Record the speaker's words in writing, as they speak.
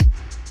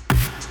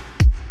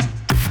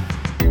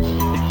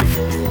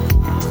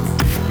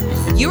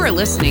You are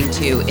listening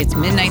to It's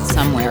Midnight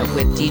Somewhere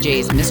with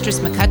DJs Mistress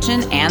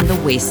McCutcheon and The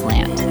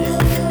Wasteland.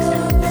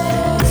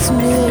 It's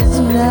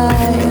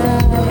midnight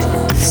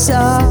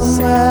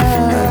somewhere.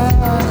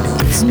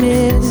 It's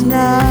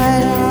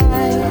midnight.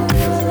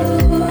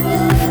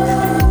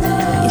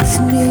 It's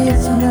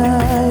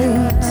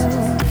midnight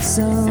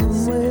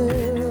somewhere.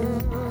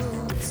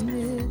 It's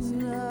midnight.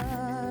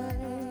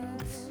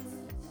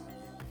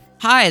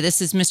 Hi,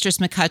 this is Mistress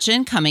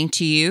McCutcheon coming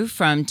to you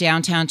from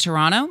downtown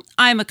Toronto.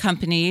 I'm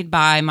accompanied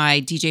by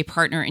my DJ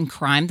partner in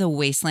crime, The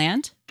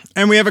Wasteland.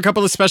 And we have a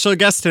couple of special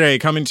guests today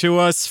coming to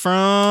us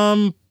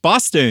from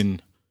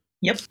Boston.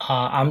 Yep,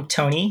 I'm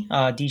Tony,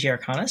 DJ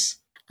Arcanis.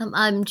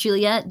 I'm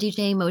Juliet,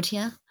 DJ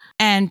Motia.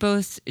 And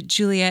both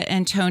Juliet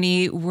and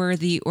Tony were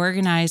the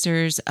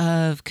organizers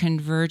of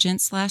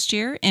Convergence last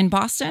year in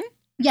Boston.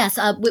 Yes,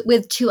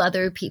 with two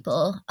other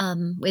people,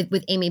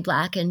 with Amy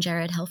Black and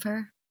Jared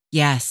Helfer.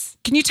 Yes.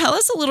 Can you tell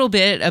us a little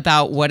bit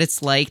about what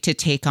it's like to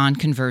take on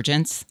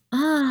Convergence?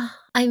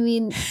 I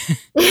mean...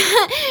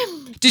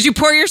 Did you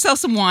pour yourself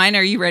some wine?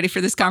 Are you ready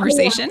for this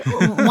conversation?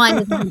 Wine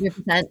is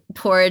 100%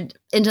 poured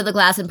into the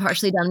glass and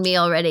partially done me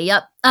already.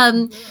 Yep.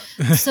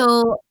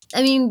 So,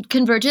 I mean,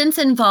 Convergence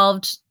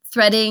involved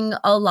threading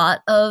a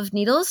lot of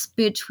needles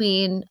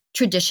between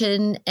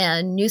tradition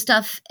and new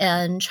stuff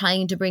and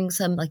trying to bring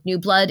some like new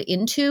blood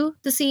into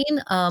the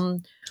scene,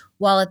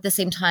 while at the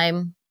same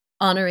time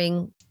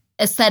honoring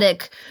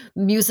aesthetic,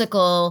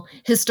 musical,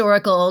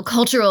 historical,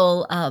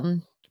 cultural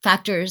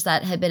factors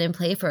that had been in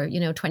play for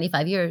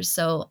 25 years.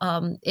 So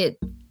it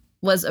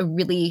was a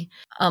really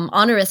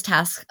onerous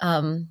task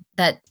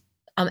that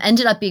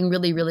ended up being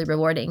really, really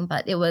rewarding.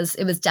 But it was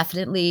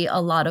definitely a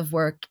lot of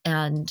work,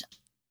 and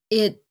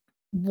it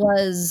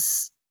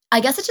was,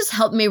 I guess, it just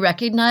helped me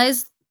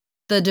recognize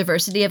the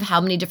diversity of how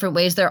many different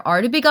ways there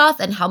are to be goth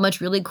and how much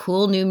really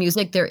cool new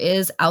music there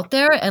is out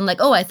there. And like,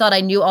 oh, I thought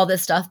I knew all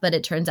this stuff, but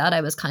it turns out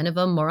I was kind of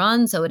a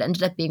moron. So it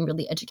ended up being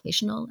really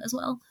educational as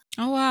well.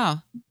 Oh,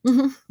 wow.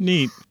 Mm-hmm.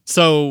 Neat.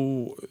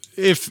 So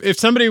if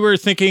somebody were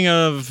thinking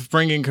of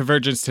bringing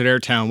Convergence to their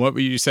town, what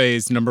would you say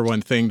is number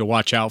one thing to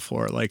watch out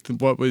for? Like,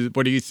 what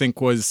do you think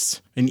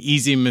was an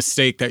easy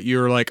mistake that you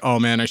were like, oh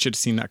man, I should have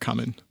seen that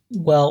coming?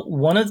 Well,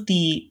 one of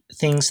the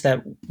things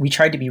that we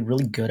tried to be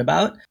really good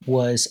about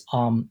was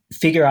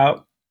figure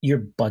out your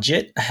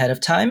budget ahead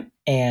of time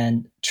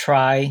and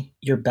try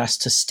your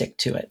best to stick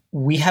to it.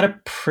 We had a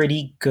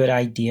pretty good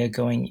idea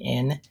going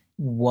in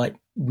what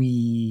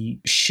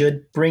we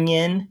should bring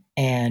in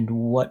and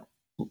what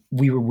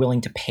we were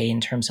willing to pay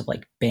in terms of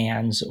like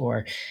bands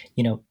or,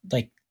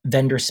 like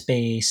vendor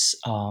space,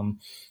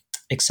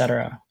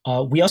 etc.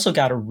 We also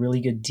got a really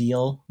good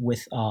deal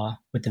with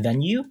the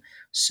venue.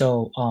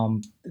 So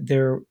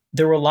there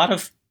were a lot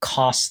of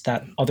costs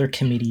that other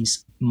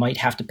committees might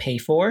have to pay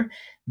for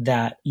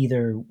that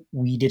either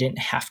we didn't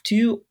have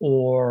to,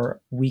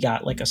 or we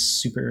got like a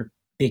super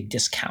big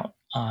discount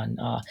on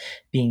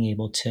being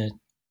able to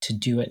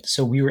do it.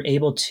 So we were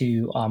able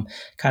to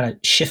kind of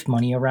shift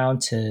money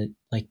around to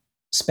like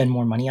spend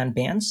more money on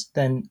bands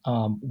than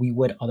we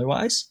would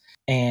otherwise.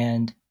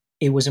 And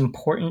it was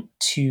important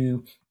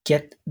to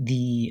get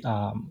the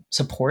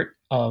support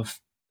of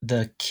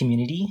the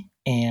community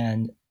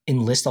and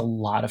enlist a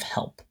lot of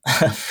help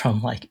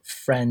from like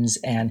friends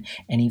and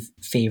any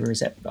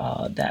favors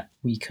that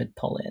we could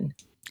pull in.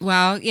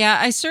 Wow. Yeah,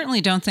 I certainly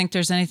don't think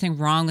there's anything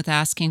wrong with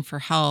asking for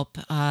help,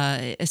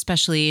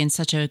 especially in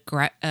such a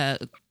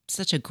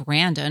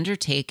grand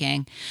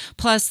undertaking.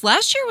 Plus,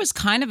 last year was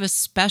kind of a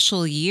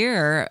special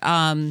year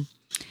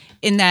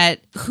in that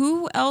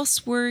who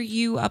else were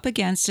you up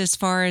against as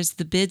far as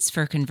the bids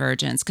for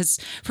Convergence? Because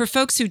for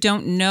folks who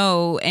don't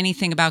know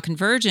anything about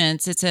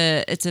Convergence, it's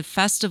a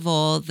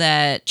festival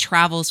that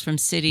travels from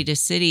city to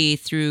city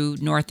through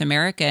North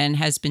America and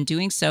has been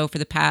doing so for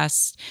the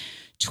past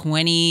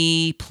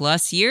 20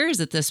 plus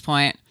years at this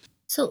point.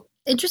 So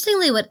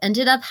interestingly, what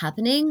ended up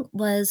happening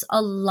was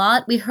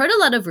we heard a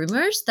lot of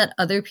rumors that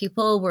other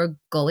people were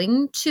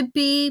going to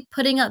be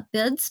putting up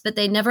bids, but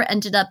they never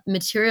ended up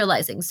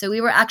materializing. So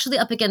we were actually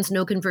up against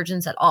no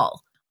Convergence at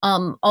all.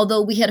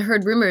 Although we had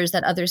heard rumors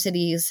that other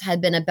cities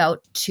had been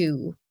about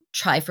to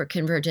try for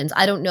Convergence.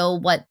 I don't know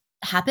what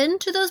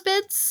happened to those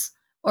bids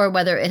or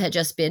whether it had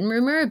just been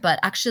rumor, but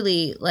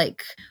actually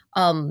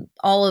none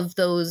of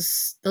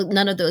those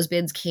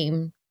bids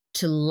came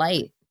to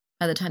light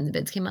by the time the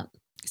bids came up.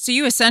 So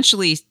you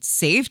essentially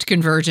saved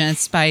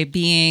Convergence by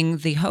being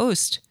the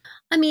host.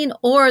 I mean,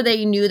 or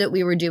they knew that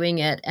we were doing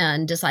it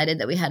and decided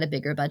that we had a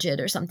bigger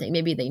budget or something.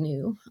 Maybe they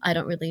knew. I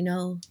don't really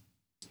know.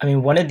 I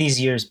mean, one of these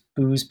years,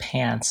 Booze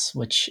Pants,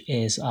 which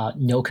is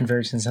no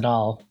Convergence at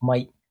all,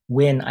 might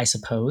win, I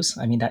suppose.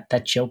 I mean,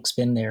 that joke's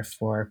been there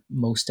for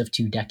most of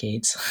 2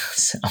 decades.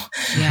 So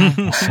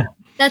yeah.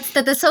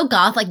 That's so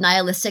goth, like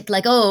nihilistic,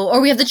 like, oh,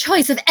 or we have the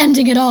choice of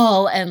ending it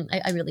all. And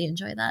I really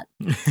enjoy that.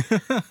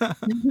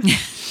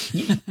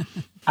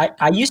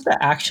 I used to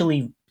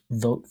actually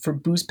vote for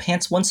Booze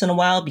Pants once in a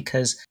while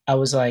because I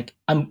was like,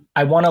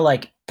 I want to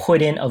like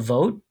put in a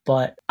vote,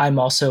 but I'm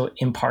also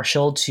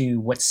impartial to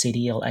what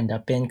city it'll end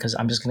up in because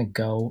I'm just going to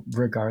go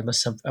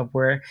regardless of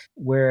where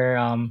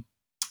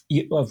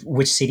of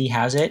which city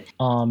has it.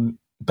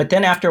 But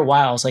then after a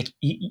while, I was like,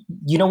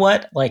 you know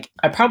what? Like,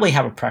 I probably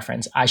have a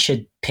preference. I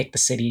should pick the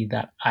city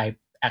that I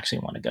actually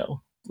want to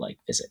go like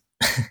visit.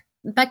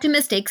 Back to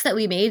mistakes that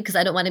we made, because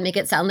I don't want to make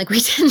it sound like we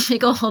didn't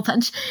make a whole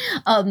bunch.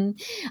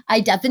 I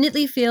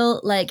definitely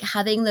feel like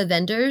having the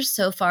vendors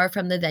so far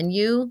from the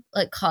venue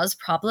like caused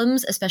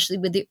problems, especially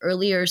with the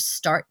earlier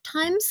start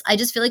times. I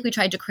just feel like we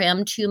tried to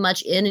cram too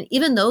much in. And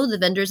even though the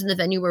vendors in the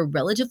venue were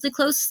relatively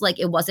close, like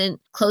it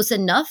wasn't close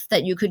enough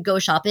that you could go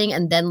shopping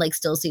and then like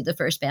still see the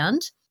first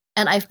band.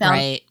 And I found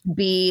Right.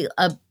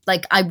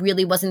 I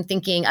really wasn't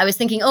thinking. I was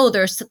thinking, oh,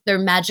 there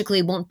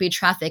magically won't be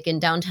traffic in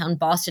downtown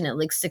Boston at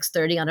like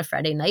 6:30 on a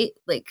Friday night.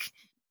 Like,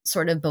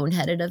 sort of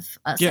boneheaded of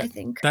us, Yeah, I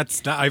think.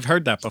 I've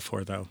heard that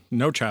before though.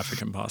 No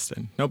traffic in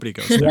Boston. Nobody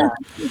goes there.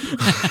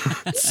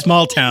 Yeah.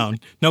 Small town,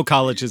 no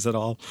colleges at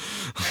all.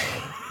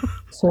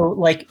 So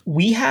like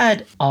we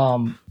had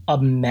a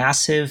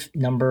massive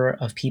number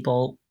of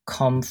people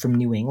come from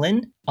New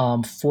England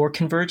for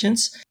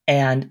Convergence,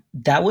 and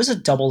that was a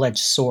double-edged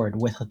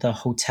sword with the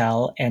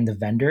hotel and the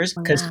vendors,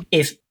 because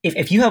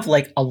if you have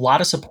like a lot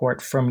of support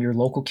from your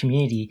local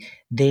community,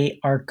 they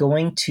are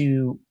going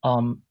to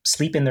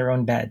sleep in their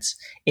own beds.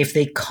 If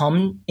they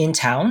come in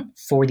town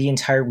for the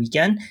entire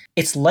weekend,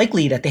 it's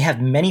likely that they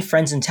have many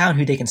friends in town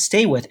who they can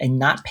stay with and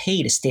not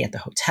pay to stay at the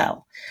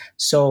hotel.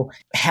 So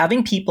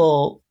having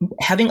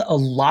a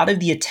lot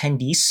of the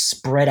attendees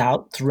spread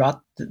out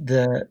throughout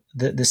the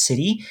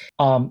city,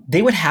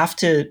 they would have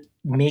to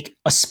make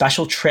a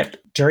special trip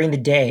during the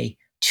day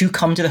to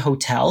come to the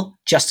hotel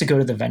just to go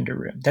to the vendor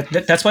room.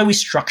 That's why we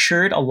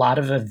structured a lot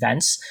of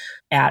events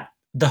at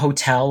the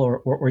hotel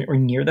or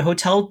near the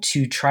hotel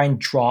to try and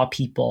draw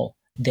people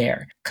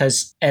there.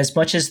 Because as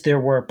much as there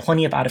were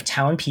plenty of out of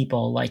town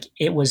people, like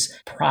it was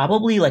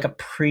probably like a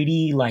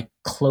pretty like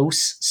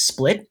close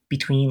split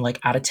between like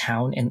out of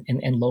town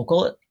and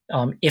local.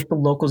 If the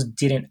locals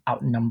didn't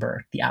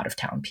outnumber the out of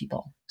town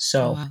people.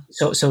 So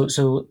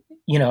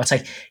you know, it's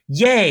like,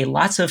 yay,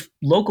 lots of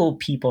local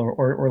people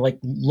or like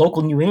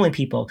local New England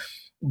people.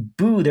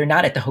 Boo, they're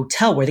not at the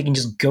hotel where they can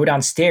just go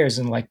downstairs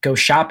and like go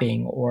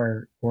shopping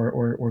or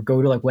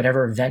go to like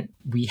whatever event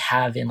we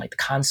have in like the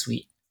con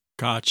suite.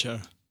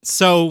 Gotcha.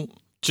 So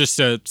just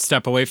to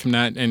step away from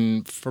that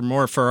and for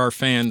our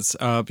fans,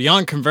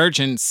 beyond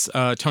Convergence,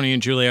 Tony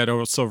and Juliet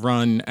also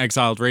run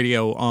Exiled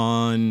Radio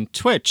on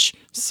Twitch.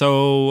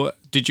 So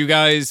did you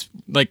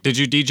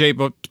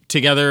DJ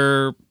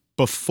together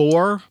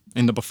before,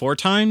 in the before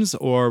times,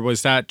 or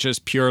was that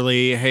just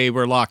purely, hey,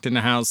 we're locked in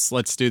the house,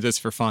 let's do this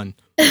for fun?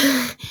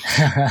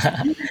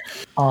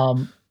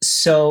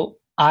 So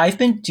I've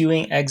been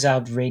doing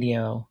Exiled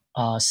Radio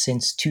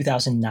since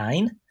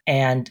 2009,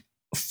 and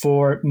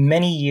for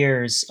many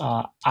years,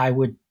 I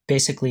would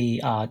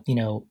basically,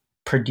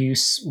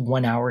 produce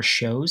 1 hour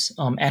shows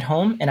at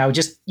home, and I would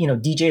just,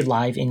 DJ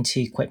live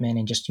into equipment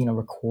and just,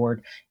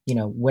 record,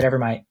 whatever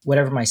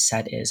my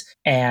set is,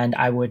 and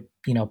I would,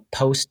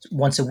 post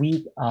once a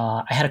week.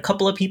 I had a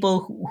couple of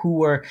people who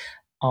were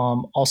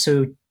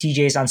also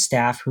DJs on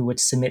staff who would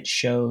submit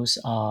shows,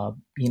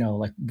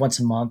 like once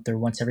a month or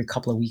once every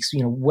couple of weeks,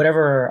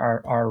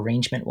 whatever our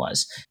arrangement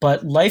was.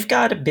 But life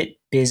got a bit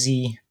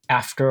busy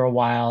after a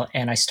while,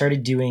 and I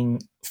started doing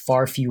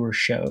far fewer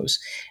shows.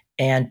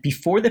 And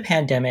before the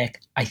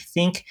pandemic, I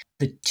think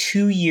the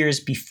 2 years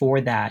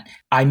before that,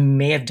 I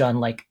may have done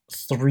like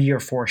 3 or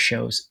 4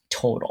 shows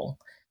total.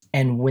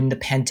 And when the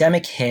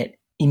pandemic hit,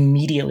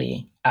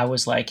 immediately I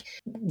was like,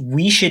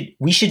 we should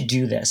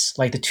do this.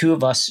 Like the two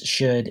of us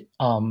should,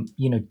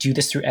 do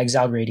this through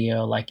Exiled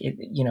Radio. Like,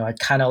 I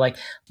kind of like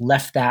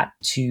left that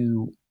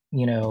to,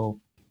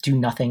 do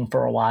nothing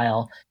for a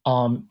while.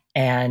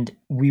 And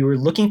we were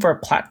looking for a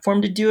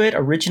platform to do it.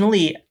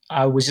 Originally,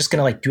 I was just going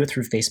to like do it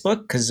through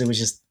Facebook because it was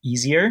just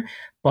easier.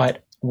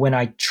 But when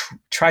I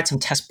tried some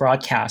test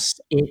broadcasts,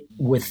 it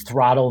would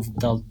throttle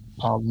the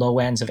low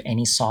ends of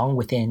any song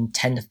within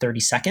 10 to 30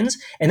 seconds.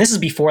 And this is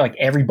before like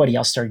everybody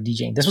else started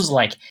DJing. This was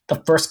like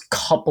the first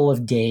couple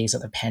of days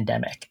of the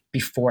pandemic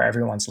before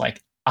everyone's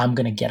like, I'm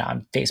going to get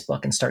on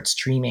Facebook and start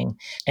streaming.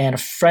 And a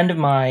friend of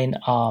mine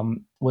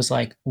was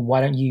like, why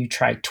don't you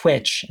try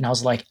Twitch? And I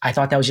was like, I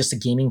thought that was just a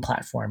gaming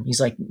platform. He's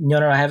like,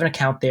 no, I have an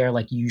account there.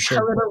 Like you should.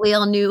 How little we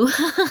all knew.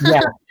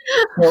 Yeah.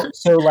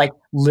 So like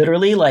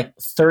literally like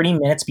 30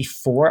 minutes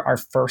before our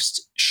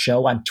first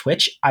show on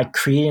Twitch, I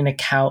created an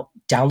account,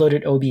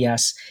 downloaded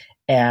OBS,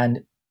 and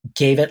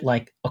gave it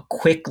like a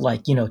quick,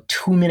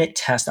 2-minute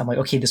test. I'm like,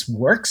 okay, this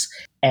works.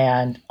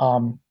 And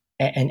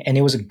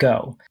it was a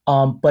go.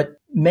 But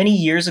many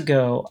years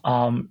ago,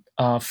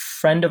 a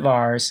friend of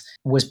ours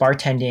was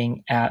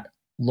bartending at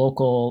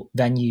local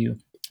venue,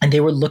 and they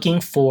were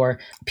looking for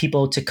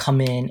people to come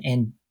in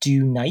and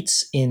do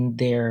nights in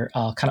their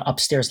kind of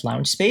upstairs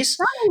lounge space.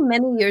 Probably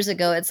many years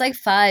ago. It's like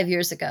 5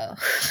 years ago.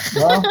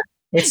 Well,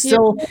 it's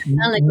still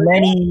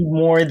many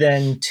more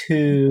than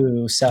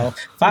 2. So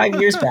 5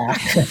 years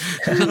back.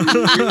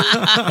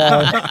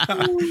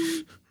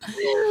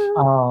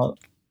 uh,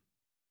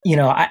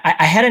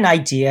 I had an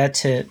idea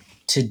to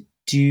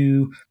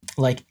do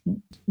like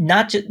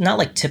not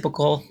like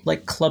typical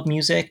like club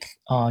music,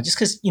 just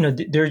because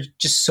there are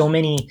just so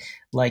many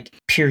like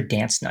pure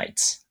dance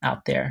nights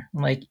out there.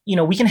 Like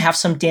we can have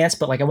some dance,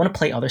 but like I want to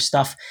play other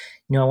stuff.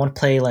 I want to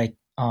play like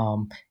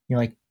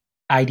like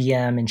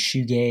IDM and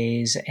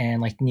shoegaze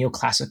and like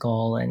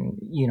neoclassical and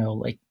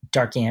like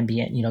dark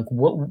ambient.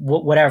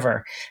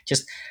 Whatever.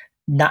 Just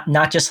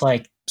not just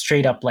like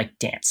straight up like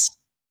dance.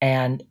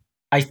 And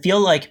I feel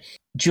like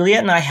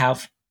Juliet and I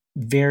have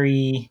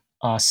very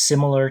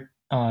similar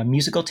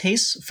musical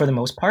tastes for the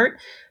most part.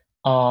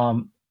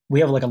 We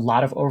have like a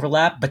lot of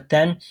overlap, but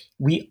then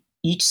we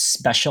each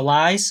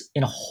specialize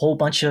in a whole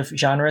bunch of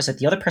genres that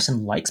the other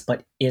person likes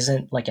but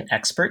isn't like an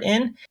expert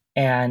in.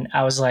 And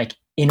I was like,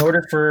 in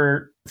order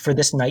for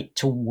this night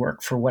to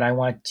work for what I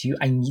want to do,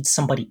 I need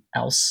somebody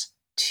else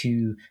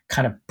to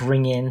kind of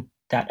bring in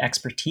that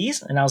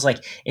expertise. And I was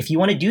like, if you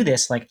want to do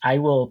this, like I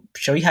will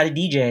show you how to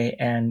DJ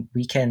and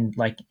we can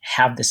like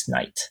have this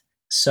night.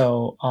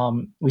 So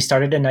we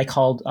started a night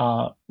called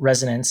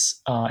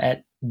Resonance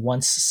at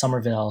Once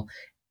Somerville,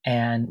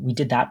 and we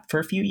did that for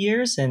a few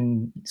years.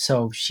 And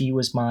so she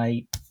was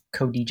my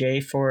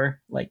co-DJ for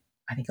like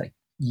I think like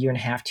year and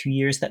a half, 2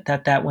 years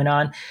that went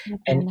on.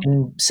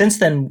 And since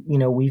then,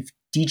 we've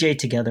DJed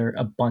together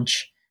a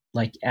bunch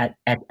like at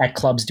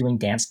clubs doing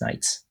dance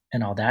nights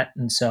and all that.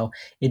 And so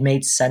it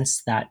made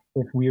sense that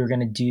if we were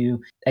going to do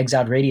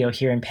Exiled Radio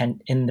here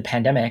in the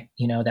pandemic,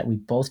 that we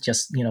both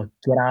just,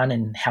 get on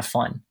and have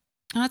fun.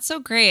 Oh, that's so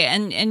great.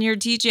 And you're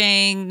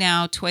DJing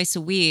now twice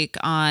a week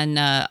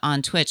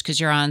on Twitch because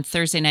you're on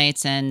Thursday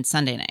nights and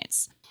Sunday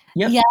nights.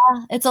 Yep. Yeah,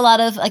 it's a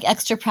lot of like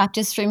extra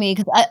practice for me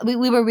because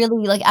we were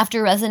really like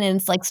after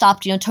Resonance like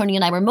stopped, Tony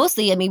and I were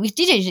mostly, we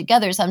DJed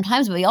together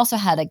sometimes, but we also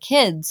had a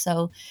kid.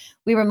 So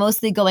we were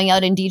mostly going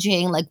out and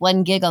DJing like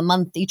 1 gig a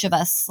month, each of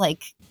us,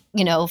 like,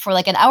 for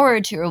like an hour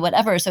or two or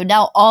whatever. So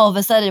now all of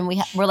a sudden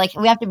we're like,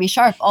 we have to be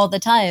sharp all the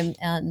time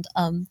and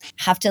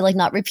have to like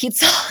not repeat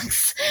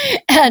songs.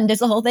 And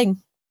it's a whole thing.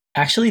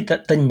 Actually,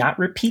 the not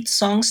repeat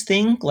songs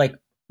thing, like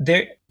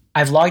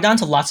I've logged on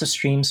to lots of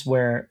streams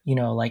where,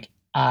 like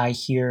I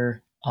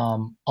hear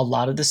a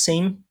lot of the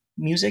same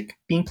music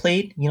being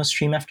played,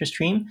 stream after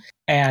stream,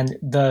 and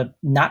the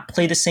not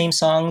play the same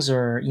songs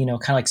or, kind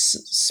of like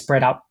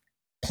spread out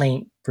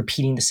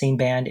repeating the same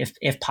band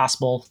if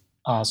possible,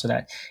 so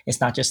that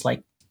it's not just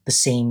like the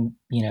same,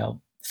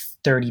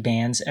 30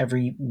 bands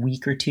every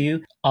week or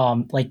two.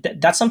 Like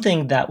that's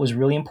something that was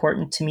really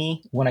important to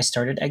me when I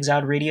started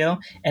Exiled Radio.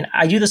 And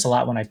I do this a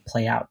lot when I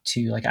play out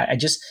too. Like I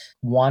just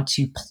want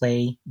to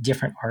play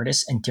different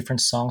artists and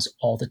different songs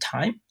all the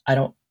time. I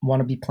don't want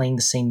to be playing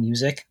the same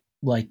music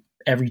like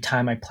every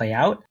time I play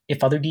out.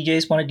 If other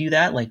DJs want to do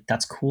that, like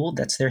that's cool.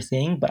 That's their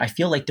thing. But I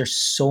feel like there's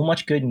so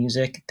much good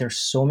music. There's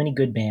so many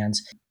good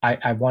bands.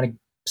 I want to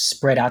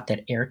spread out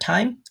that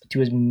airtime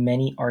to as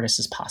many artists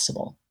as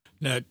possible.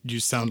 You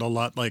sound a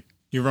lot like,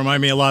 you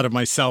remind me a lot of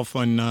myself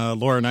when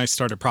Laura and I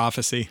started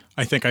Prophecy.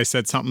 I think I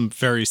said something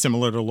very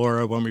similar to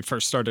Laura when we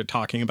first started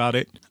talking about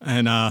it.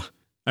 And I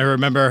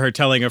remember her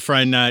telling a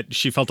friend that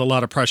she felt a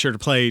lot of pressure to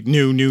play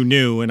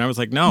new. And I was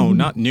like, no,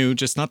 not new,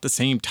 just not the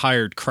same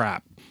tired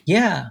crap.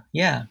 Yeah,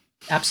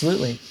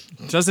 absolutely.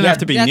 It doesn't have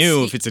to be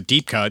new if it's a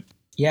deep cut.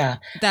 Yeah.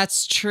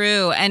 That's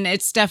true. And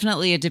it's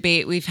definitely a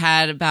debate we've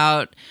had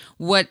about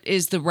what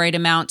is the right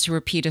amount to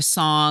repeat a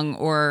song,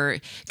 or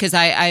because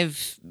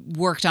I've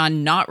worked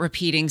on not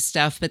repeating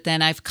stuff, but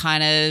then I've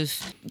kind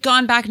of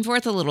gone back and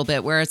forth a little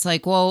bit where it's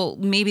like, well,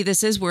 maybe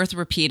this is worth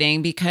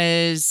repeating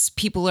because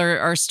people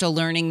are still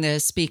learning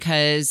this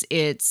because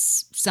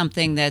it's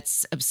something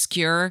that's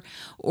obscure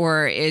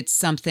or it's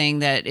something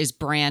that is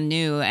brand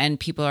new and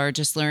people are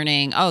just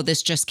learning, oh,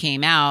 this just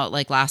came out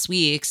like last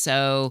week.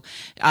 So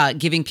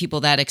giving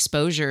people that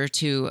exposure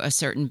to a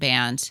certain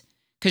band.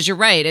 Because you're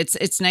right,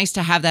 it's nice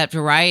to have that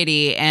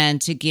variety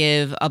and to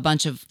give a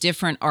bunch of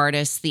different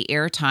artists the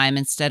airtime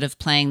instead of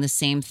playing the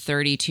same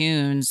 30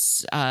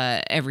 tunes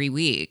every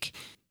week.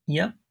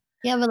 Yep.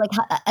 Yeah, but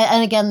like,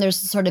 and again,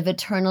 there's a sort of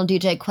eternal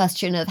DJ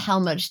question of how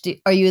much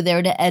are you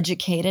there to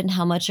educate and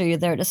how much are you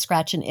there to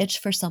scratch an itch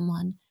for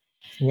someone?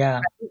 Yeah.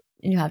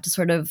 And you have to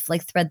sort of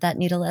like thread that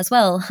needle as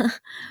well.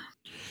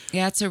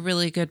 Yeah, it's a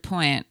really good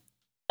point.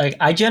 Like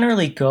I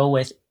generally go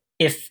with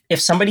if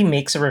somebody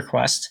makes a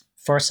request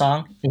for a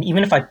song, and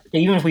even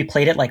if we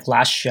played it like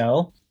last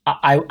show,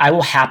 I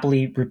will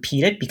happily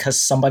repeat it because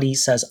somebody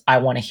says I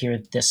want to hear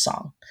this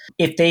song.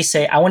 If they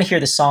say I want to hear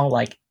this song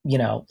like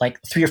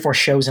 3 or 4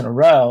 shows in a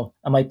row,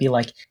 I might be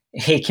like,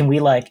 hey, can we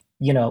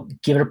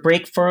give it a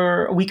break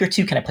for a week or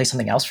two? Can I play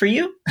something else for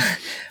you?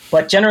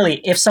 But generally,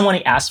 if someone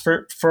asks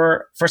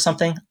for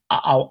something,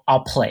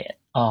 I'll play it.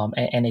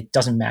 And it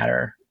doesn't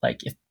matter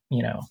like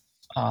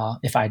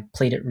if I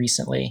played it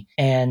recently.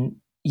 And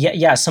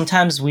yeah,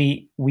 sometimes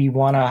we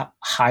want to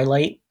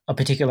highlight a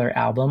particular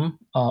album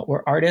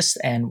or artist,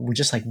 and we're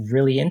just like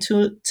really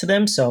into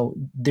them. So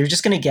they're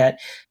just going to get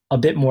a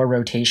bit more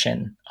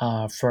rotation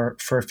for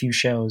a few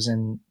shows,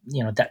 and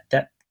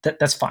that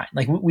that's fine.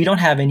 Like we don't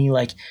have any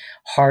like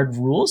hard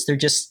rules. They're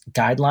just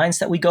guidelines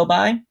that we go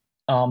by,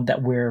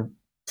 that we're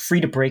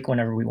free to break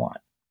whenever we want.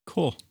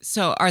 Cool.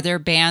 So, are there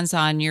bands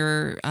on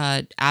your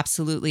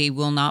absolutely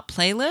will not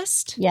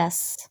playlist?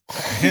 Yes.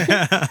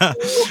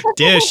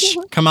 Dish,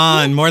 come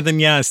on, more than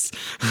yes.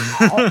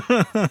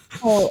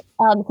 So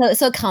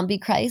Combi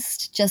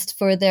Christ, just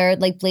for their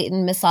like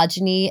blatant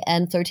misogyny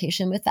and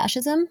flirtation with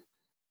fascism.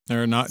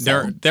 They're not.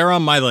 They're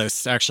on my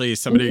list. Actually,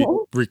 somebody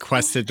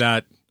requested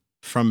that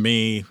from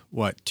me.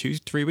 What,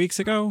 2-3 weeks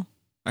ago?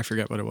 I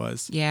forget what it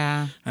was.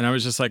 Yeah. And I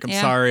was just like, I'm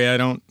sorry, I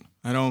don't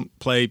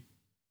play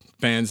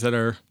bands that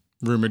are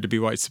rumored to be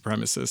white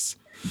supremacists.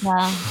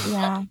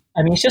 Yeah.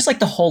 I mean, it's just like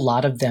the whole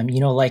lot of them,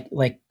 like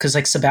because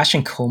like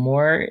Sebastian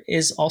Comore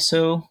is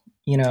also,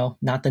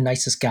 not the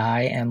nicest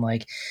guy, and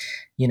like,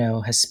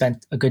 has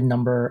spent a good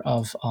number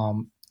of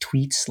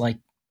tweets like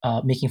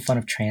making fun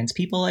of trans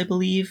people, I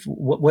believe.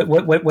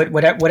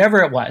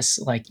 Whatever it was,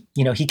 like,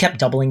 he kept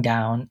doubling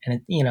down,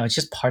 and it's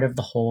just part of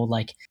the whole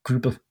like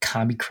group of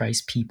Combi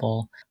Christ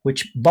people,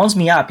 which bums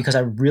me out because I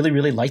really,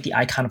 really like the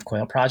Icon of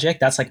Coil project.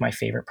 That's like my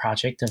favorite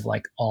project of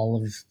like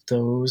all of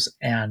those,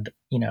 and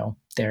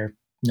they're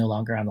no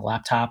longer on the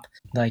laptop.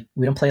 Like,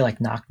 we don't play like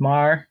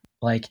Nachtmar.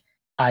 Like,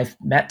 I've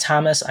met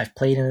Thomas. I've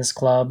played in this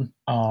club.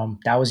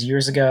 That was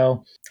years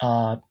ago.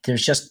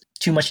 There's just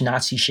too much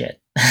Nazi shit,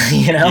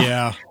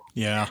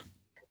 Yeah.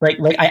 Like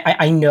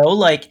I know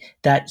like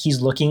that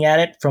he's looking at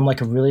it from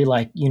like a really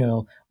like,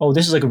 oh,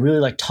 this is like a really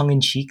like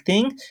tongue-in-cheek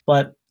thing.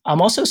 But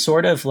I'm also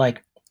sort of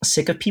like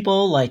sick of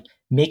people like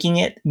making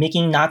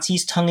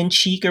Nazis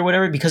tongue-in-cheek or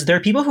whatever, because there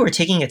are people who are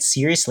taking it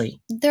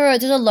seriously.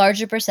 There's a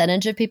larger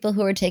percentage of people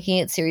who are taking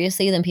it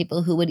seriously than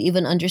people who would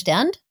even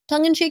understand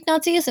tongue-in-cheek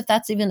Nazis, if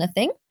that's even a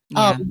thing.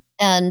 Yeah.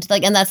 And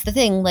that's the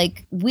thing.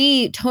 Like,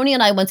 Tony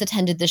and I once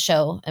attended this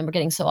show, and we're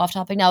getting so off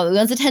topic now. We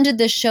once attended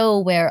this show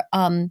where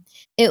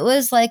it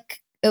was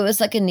like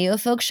a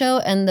neo-folk show,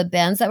 and the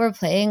bands that were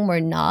playing were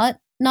not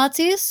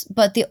Nazis,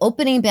 but the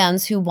opening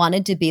bands who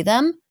wanted to be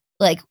them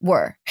like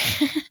were.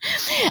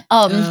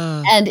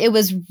 And it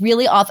was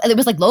really off, and it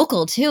was like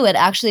local too. It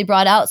actually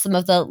brought out some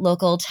of the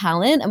local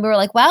talent, and we were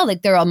like, wow,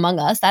 like they're among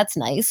us. That's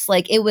nice.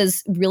 Like, it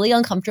was really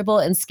uncomfortable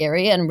and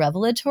scary and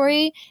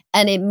revelatory,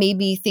 and it made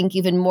me think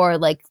even more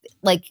like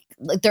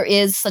there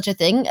is such a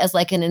thing as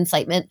like an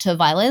incitement to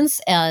violence.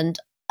 And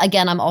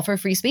again, I'm all for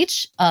free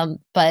speech,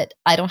 but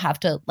I don't have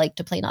to like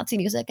to play Nazi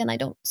music, and I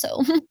don't.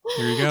 So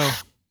there you go.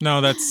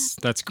 No, that's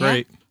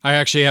great. Yeah. I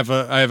actually have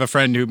a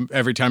friend who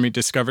every time he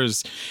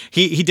discovers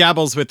he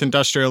dabbles with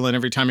industrial, and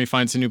every time he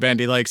finds a new band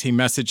he likes, he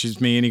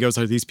messages me and he goes,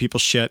 "Are these people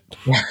shit?"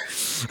 Yeah.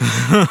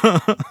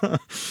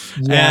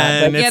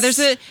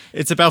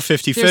 It's about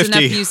 50-50. There's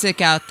enough music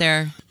out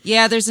there.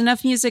 Yeah, there's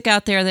enough music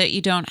out there that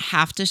you don't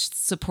have to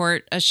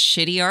support a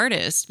shitty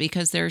artist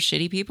because they're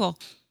shitty people.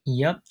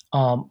 Yep.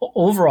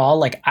 Overall,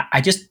 like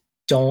I just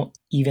don't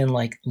even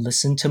like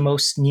listen to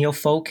most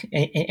neo-folk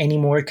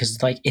anymore,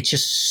 because like it's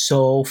just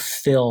so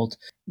filled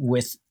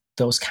with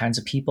those kinds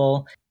of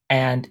people.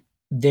 And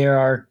there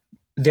are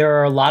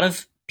a lot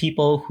of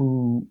people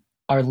who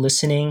are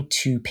listening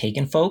to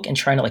pagan folk and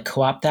trying to like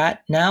co-opt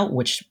that now,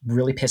 which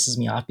really pisses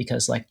me off,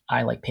 because like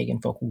I like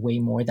pagan folk way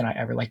more than I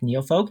ever like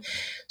neo-folk.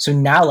 So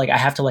now like I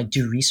have to like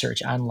do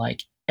research on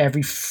like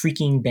every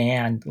freaking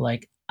band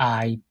like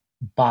I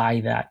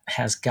buy that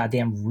has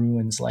goddamn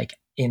ruins like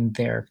in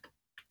their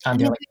on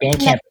their like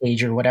Bandcamp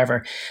page or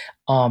whatever.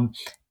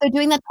 They're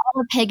doing that to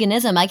all of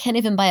paganism. I can't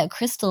even buy a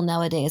crystal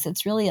nowadays.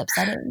 It's really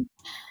upsetting.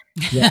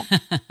 Yeah.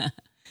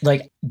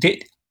 Like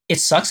it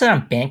sucks that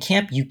on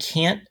Bandcamp you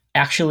can't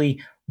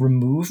actually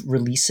remove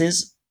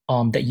releases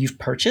that you've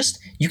purchased.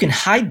 You can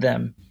hide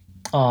them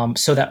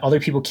so that other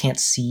people can't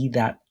see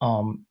that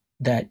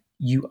that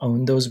you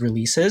own those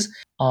releases.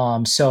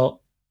 So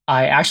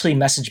I actually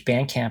messaged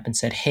Bandcamp and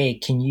said, "Hey,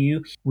 can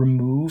you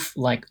remove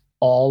like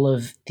all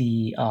of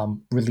the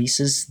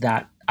releases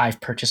that I've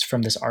purchased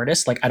from this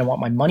artist? Like, I don't want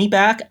my money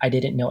back. I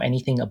didn't know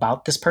anything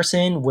about this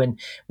person when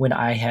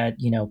I had,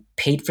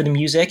 paid for the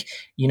music,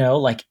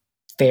 like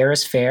fair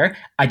is fair.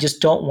 I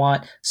just don't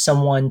want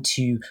someone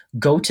to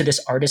go to this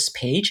artist's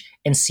page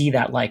and see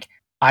that like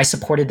I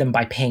supported them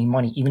by paying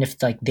money, even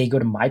if like they go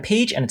to my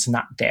page and it's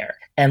not there."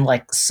 And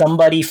like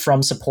somebody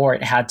from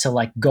support had to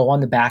like go on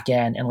the back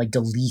end and like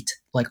delete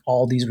like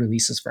all these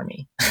releases for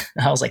me.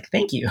 I was like,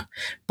 thank you.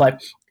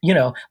 But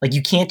like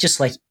you can't just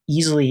like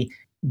easily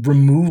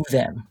remove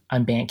them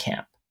on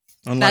Bandcamp.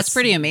 That's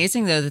pretty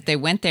amazing though that they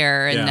went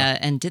there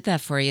and did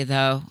that for you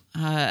though.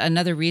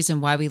 Another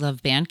reason why we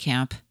love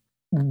Bandcamp.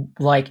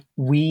 Like,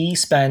 we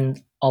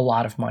spend a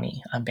lot of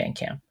money on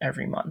Bandcamp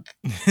every month.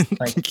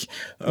 Like,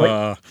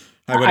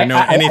 I wouldn't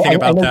know anything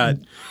about that.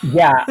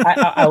 Yeah,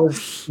 I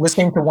was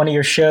listening to one of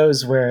your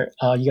shows where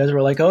you guys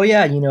were like, "Oh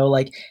yeah,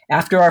 like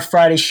after our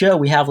Friday show,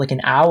 we have like an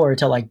hour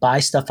to like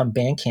buy stuff on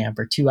Bandcamp,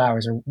 or 2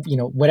 hours, or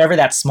whatever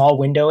that small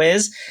window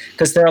is."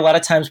 Because there are a lot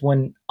of times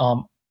when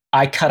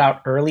I cut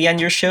out early on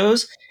your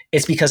shows.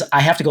 It's because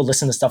I have to go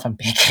listen to stuff on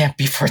Bandcamp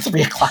before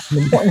 3:00 in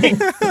the morning.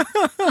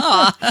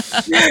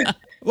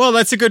 Well,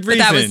 that's a good reason.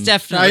 But that was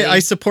definitely- I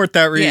support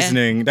that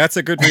reasoning. That's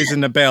a good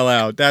reason to bail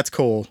out. That's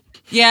cool.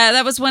 Yeah,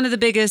 that was one of the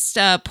biggest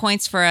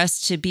points for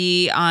us to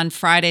be on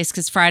Fridays,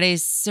 because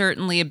Friday's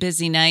certainly a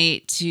busy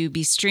night to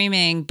be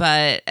streaming.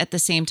 But at the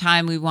same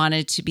time, we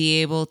wanted to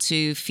be able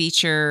to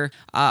feature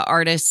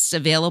artists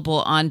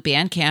available on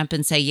Bandcamp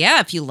and say,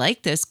 yeah, if you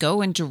like this,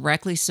 go and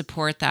directly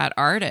support that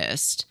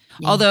artist.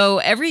 Although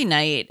every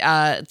night,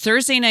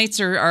 Thursday nights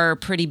are a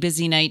pretty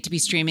busy night to be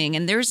streaming,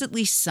 and there's at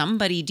least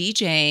somebody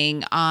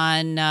DJing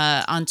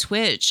on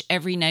Twitch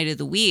every night of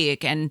the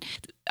week. And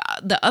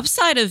the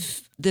upside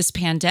of this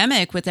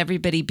pandemic, with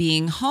everybody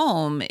being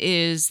home,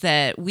 is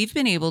that we've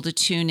been able to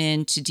tune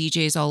in to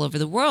DJs all over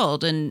the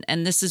world. And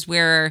this is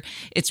where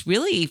it's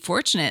really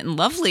fortunate and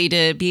lovely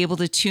to be able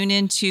to tune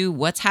into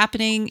what's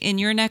happening in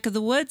your neck of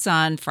the woods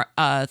on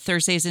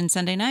Thursdays and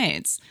Sunday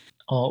nights.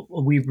 Oh,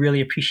 we really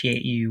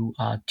appreciate you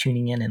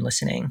tuning in and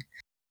listening.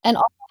 And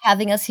also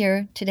having us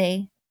here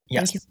today.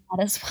 Yes. Thank you for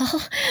that as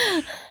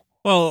well.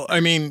 Well, I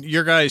mean,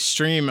 your guys'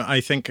 stream,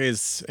 I think,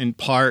 is in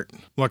part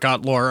what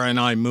got Laura and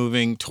I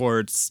moving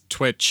towards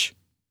Twitch.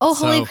 Oh,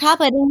 holy So-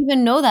 crap. I didn't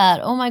even know that.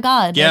 Oh my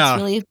God. Yeah.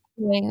 That's really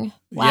exciting.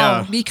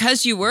 Wow. Yeah.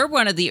 Because you were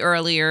one of the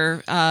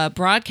earlier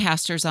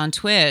broadcasters on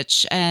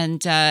Twitch,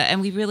 and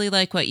we really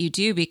like what you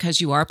do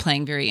because you are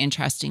playing very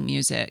interesting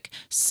music.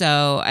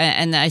 So,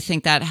 and I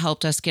think that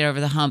helped us get over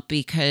the hump,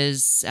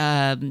 because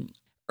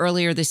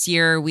earlier this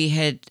year we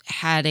had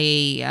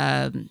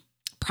a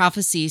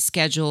prophecy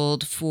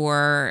scheduled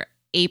for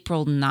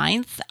April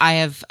 9th. I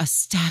have a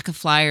stack of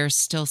flyers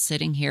still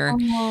sitting here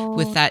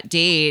with that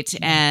date,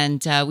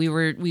 and we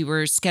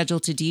were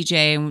scheduled to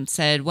DJ and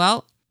said,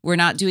 well, we're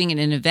not doing it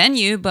in a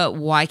venue, but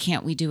why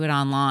can't we do it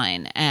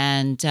online?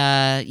 And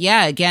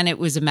again, it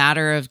was a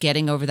matter of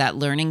getting over that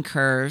learning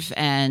curve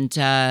and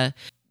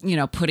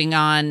putting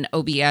on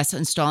OBS,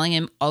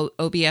 installing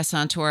OBS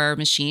onto our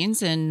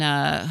machines and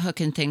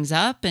hooking things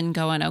up and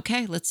going,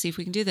 okay, let's see if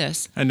we can do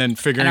this. And then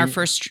figuring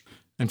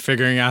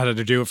out how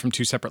to do it from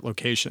two separate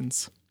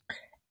locations.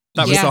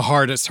 That was Yeah. the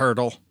hardest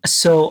hurdle.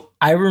 So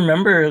I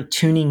remember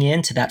tuning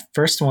in to that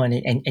first one,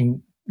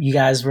 and you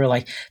guys were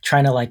like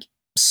trying to like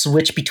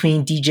switch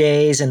between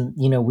DJs, and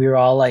we were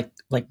all like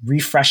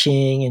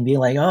refreshing and being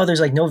like, oh, there's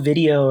like no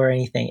video or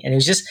anything, and it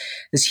was just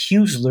this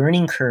huge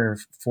learning curve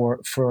for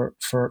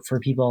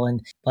people.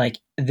 And like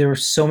there were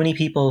so many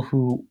people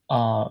who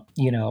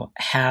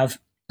have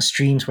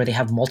streams where they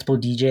have multiple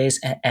DJs,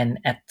 and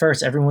at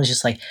first everyone's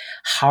just like,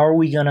 how are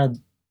we gonna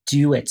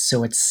do it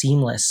so it's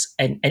seamless?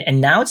 And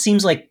now it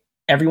seems like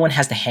everyone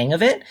has the hang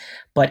of it,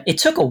 but it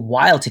took a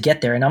while to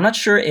get there. And I'm not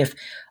sure if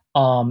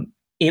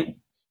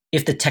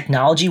the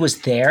technology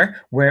was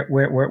there where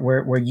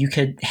you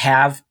could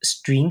have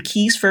stream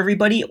keys for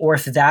everybody, or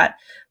if that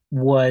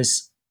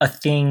was a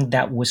thing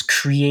that was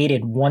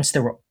created once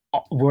there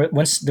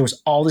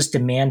was all this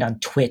demand on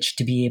Twitch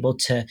to be able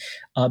to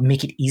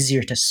make it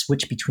easier to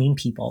switch between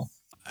people.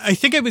 I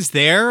think it was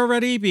there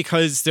already,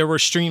 because there were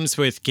streams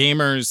with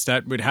gamers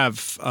that would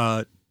have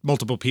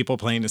multiple people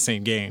playing the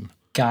same game.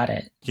 Got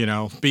it.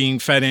 Being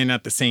fed in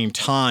at the same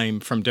time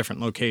from different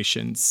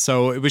locations.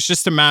 So it was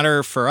just a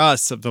matter for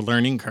us of the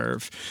learning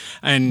curve.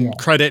 And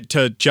credit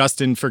to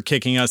Justin for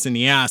kicking us in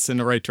the ass in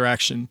the right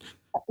direction.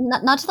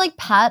 Not to like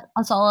pat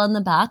us all on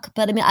the back,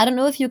 but I mean, I don't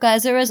know if you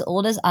guys are as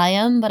old as I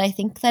am, but I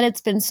think that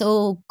it's been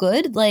so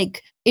good,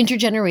 like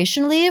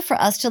intergenerationally, for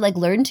us to like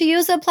learn to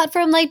use a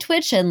platform like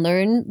Twitch and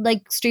learn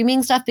like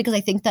streaming stuff, because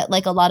I think that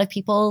like a lot of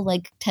people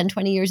like 10,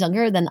 20 years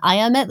younger than I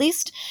am, at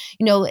least,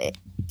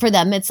 for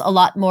them, it's a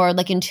lot more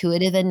like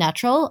intuitive and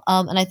natural.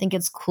 And I think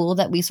it's cool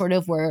that we sort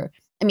of were,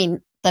 I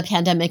mean, the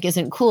pandemic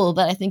isn't cool,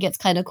 but I think it's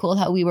kind of cool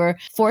how we were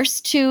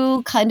forced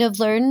to kind of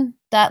learn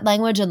that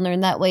language and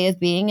learn that way of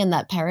being and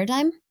that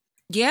paradigm.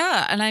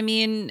 Yeah. And I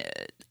mean,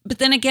 but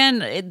then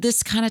again,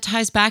 this kind of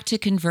ties back to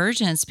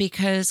Convergence,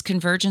 because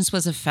Convergence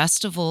was a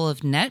festival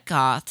of net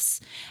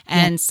goths.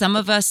 And some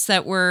of us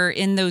that were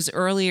in those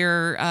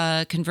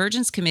earlier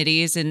Convergence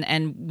committees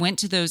and went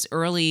to those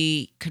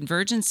early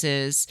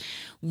Convergences,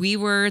 we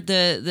were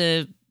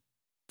the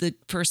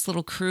first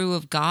little crew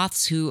of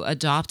goths who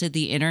adopted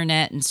the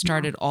internet and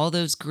started all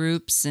those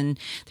groups. And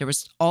there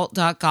was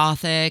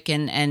alt.gothic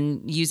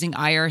and using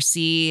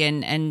IRC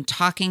and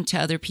talking to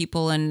other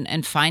people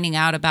and finding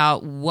out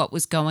about what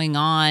was going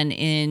on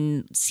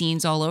in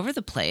scenes all over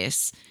the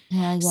place.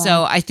 Yeah.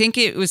 So I think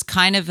it was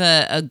kind of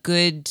a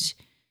good,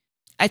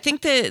 I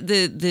think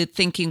the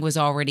thinking was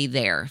already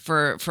there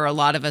for a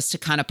lot of us to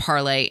kind of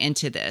parlay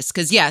into this.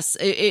 Because yes,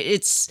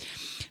 it's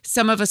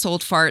some of us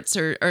old farts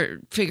are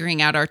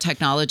figuring out our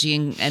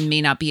technology and may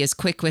not be as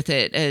quick with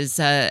it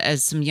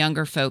as some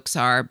younger folks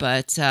are.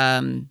 But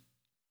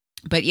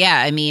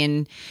yeah, I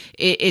mean,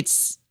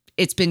 it's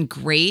been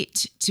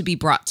great to be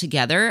brought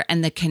together,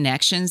 and the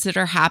connections that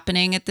are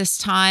happening at this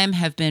time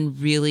have been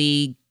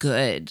really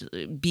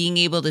good. Being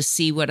able to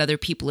see what other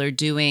people are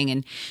doing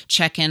and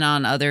check in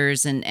on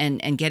others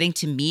and getting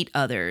to meet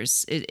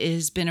others, it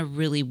has been a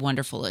really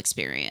wonderful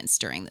experience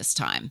during this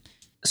time.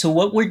 So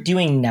what we're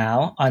doing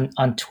now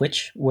on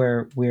Twitch,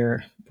 where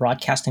we're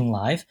broadcasting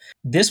live.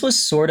 This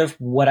was sort of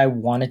what I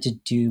wanted to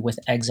do with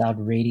Exiled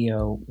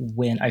Radio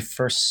when I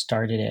first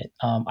started it.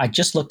 I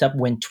just looked up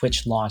when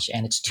Twitch launched,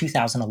 and it's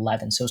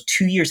 2011. So it's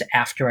 2 years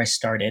after I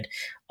started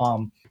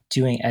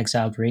doing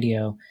Exiled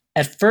Radio.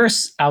 At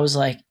first, I was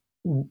like,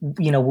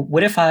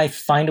 what if I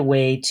find a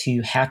way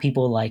to have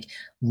people like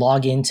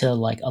log into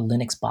like a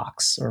Linux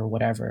box or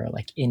whatever,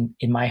 like in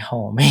my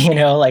home,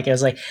 like I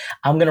was like,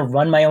 I'm going to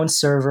run my own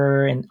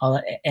server and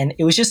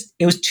it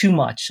was too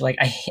much. Like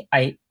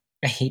I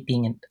hate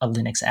being a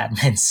Linux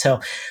admin. So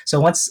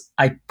once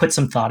I put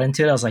some thought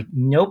into it, I was like,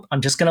 nope,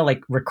 I'm just going to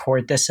like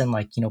record this and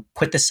like,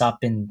 put this up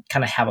and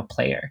kind of have a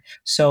player.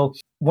 So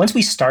once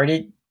we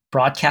started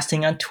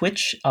broadcasting on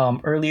Twitch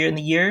earlier in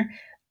the year,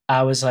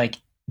 I was like,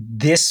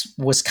 this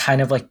was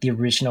kind of like the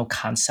original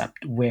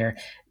concept where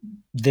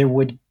there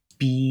would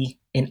be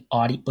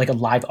like a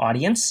live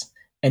audience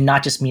and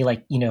not just me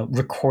like,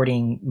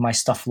 recording my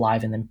stuff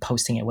live and then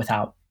posting it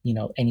without,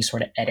 any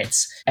sort of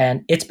edits.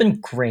 And it's been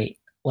great.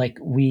 Like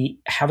we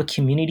have a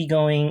community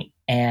going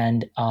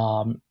and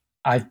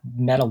I've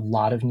met a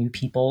lot of new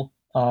people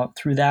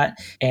through that.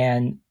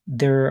 And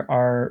there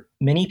are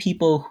many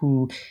people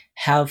who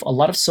have a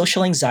lot of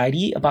social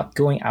anxiety about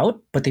going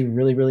out, but they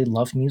really, really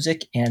love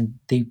music and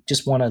they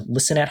just want to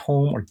listen at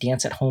home or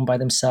dance at home by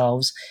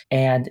themselves.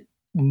 And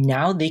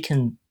now they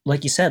can,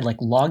 like you said, like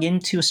log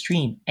into a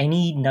stream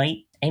any night,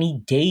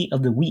 any day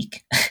of the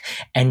week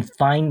and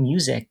find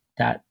music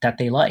that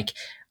they like.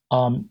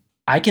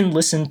 I can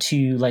listen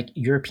to like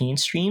European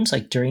streams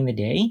like during the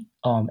day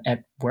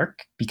at work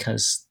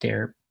because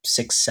they're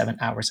 6-7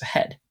 hours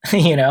ahead.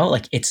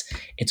 Like it's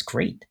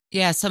great.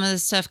 Yeah, some of the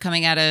stuff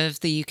coming out of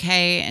the UK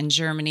and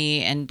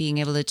Germany and being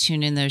able to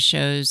tune in those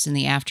shows in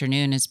the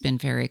afternoon has been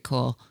very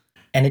cool.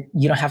 And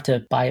you don't have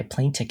to buy a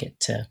plane ticket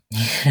to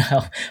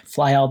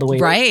fly all the way.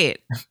 Right.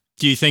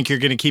 Do you think you're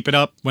going to keep it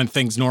up when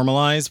things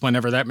normalize,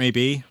 whenever that may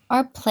be?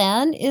 Our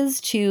plan is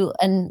to,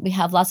 and we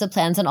have lots of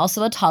plans and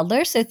also a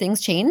toddler, so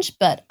things change.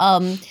 But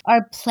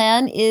our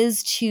plan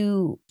is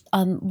to,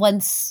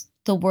 once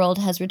the world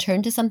has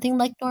returned to something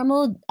like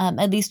normal,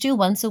 at least do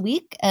once a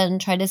week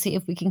and try to see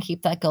if we can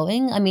keep that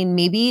going. I mean,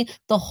 maybe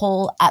the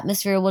whole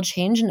atmosphere will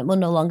change and it will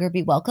no longer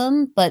be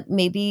welcome, but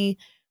maybe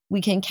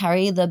we can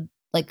carry the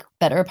like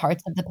better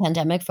parts of the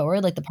pandemic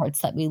forward, like the parts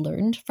that we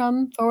learned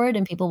from forward,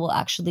 and people will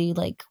actually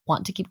like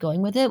want to keep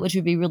going with it, which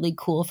would be really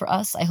cool for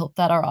us. I hope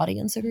that our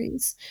audience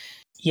agrees.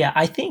 Yeah,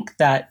 I think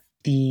that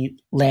the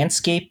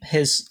landscape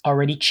has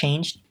already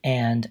changed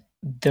and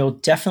there'll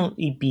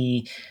definitely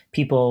be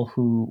people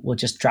who will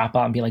just drop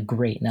out and be like,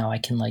 great, now I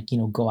can like,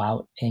 go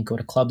out and go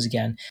to clubs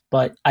again.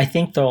 But I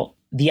think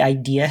the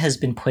idea has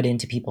been put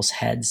into people's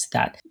heads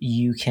that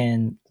you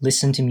can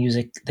listen to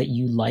music that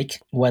you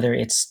like, whether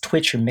it's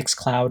Twitch or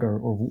Mixcloud or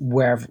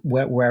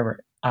wherever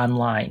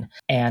online,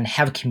 and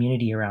have a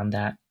community around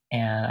that.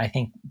 And I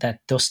think that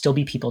there'll still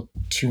be people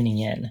tuning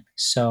in.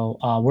 So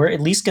we're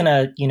at least going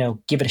to,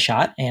 give it a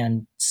shot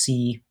and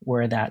see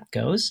where that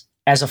goes.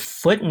 As a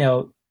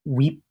footnote,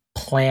 we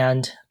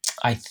planned,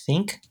 I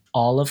think,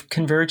 all of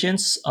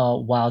Convergence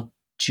while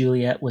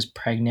Juliet was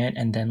pregnant,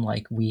 and then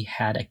like we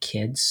had a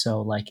kid. So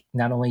like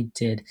not only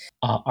did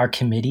our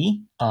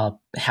committee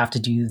have to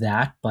do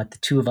that, but the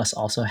two of us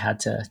also had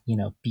to,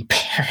 be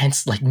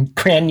parents, like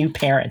brand new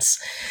parents,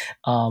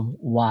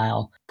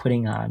 while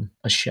putting on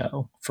a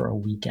show for a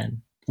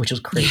weekend, which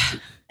was crazy.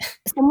 Yeah.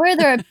 Somewhere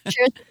there are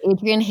pictures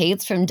Adrian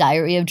hates from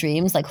Diary of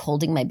Dreams, like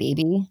holding my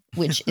baby,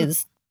 which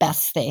is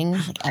best thing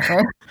like,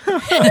 ever.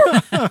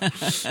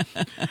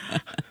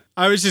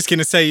 I was just going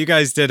to say, you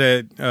guys did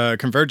a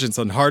Convergence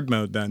on hard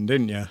mode then,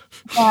 didn't you?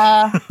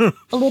 Yeah, a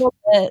little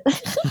bit.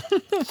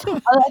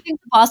 I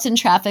think the Boston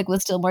traffic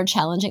was still more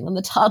challenging than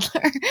the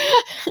toddler.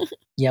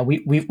 Yeah,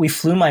 we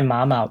flew my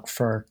mom out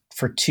for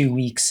 2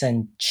 weeks,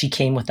 and she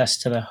came with us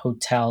to the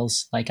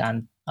hotels like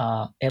on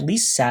at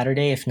least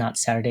Saturday, if not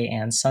Saturday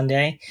and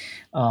Sunday,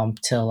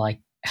 to like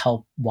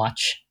help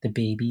watch the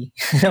baby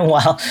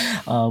while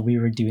we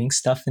were doing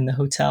stuff in the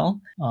hotel.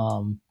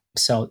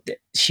 So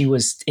she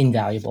was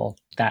invaluable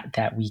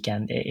that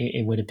weekend.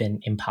 It would have been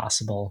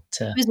impossible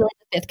to. She was like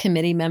the 5th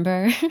committee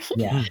member.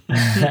 Yeah.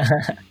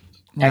 Wow.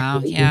 Actually, Yeah.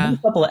 we have a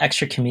couple of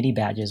extra committee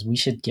badges. We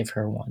should give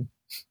her one.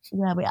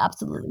 Yeah, we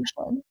absolutely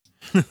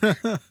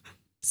should.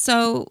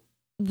 So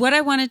what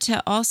I wanted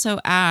to also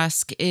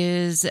ask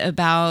is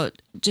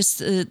about just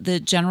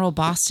the general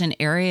Boston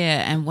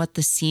area and what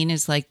the scene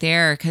is like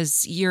there,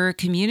 because your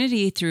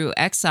community through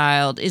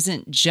Exiled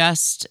isn't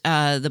just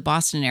the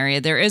Boston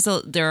area. There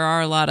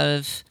are a lot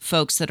of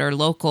folks that are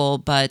local,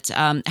 but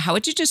how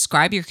would you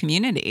describe your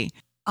community?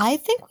 I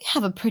think we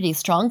have a pretty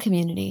strong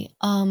community.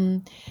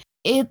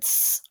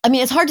 It's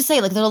hard to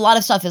say. Like, there's a lot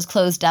of stuff is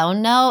closed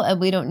down now,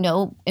 and we don't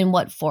know in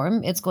what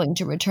form it's going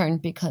to return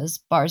because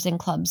bars and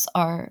clubs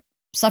are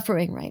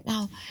suffering right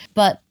now.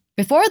 But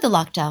before the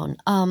lockdown,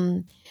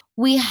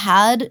 we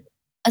had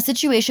a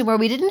situation where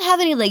we didn't have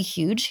any like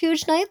huge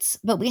nights,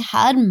 but we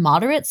had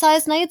moderate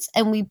sized nights,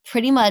 and we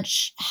pretty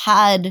much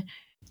had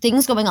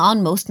things going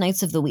on most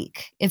nights of the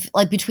week. If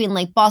like between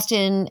like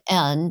Boston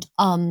and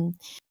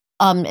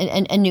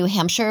and New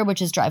Hampshire,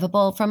 which is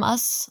drivable from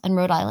us, and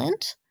Rhode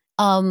Island.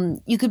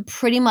 You could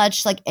pretty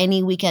much like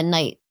any weekend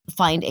night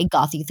find a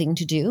gothy thing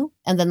to do,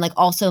 and then like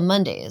also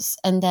Mondays.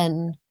 And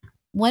then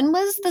when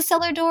was the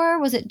cellar door?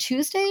 Was it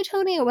Tuesday,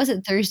 Tony, or was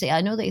it Thursday?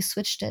 I know they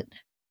switched it.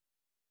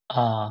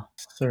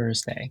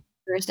 Thursday.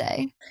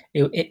 Thursday.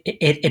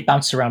 It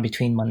bounced around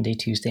between Monday,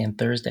 Tuesday, and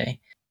Thursday.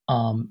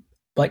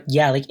 But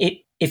yeah, like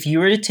if you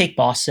were to take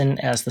Boston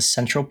as the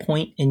central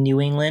point in New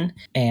England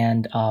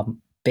and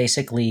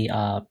basically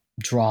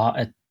draw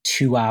a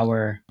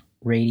 2-hour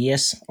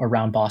radius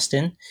around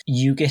Boston,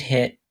 you could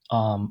hit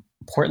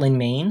Portland,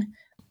 Maine.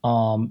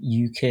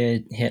 You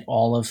could hit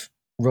all of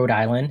Rhode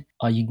Island.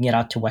 You can get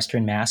out to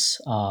Western Mass,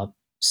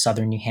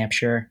 Southern New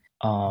Hampshire,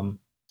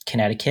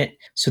 Connecticut.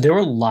 So there were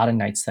a lot of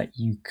nights that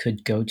you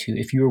could go to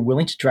if you were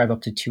willing to drive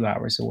up to 2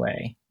 hours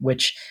away,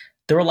 which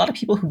there were a lot of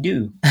people who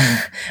do,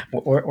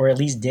 or at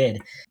least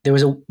did. There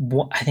was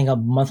I think a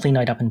monthly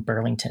night up in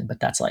Burlington, but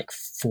that's like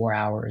 4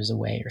 hours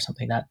away or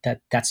something.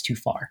 That's too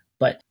far.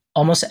 But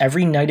almost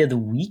every night of the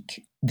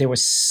week, there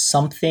was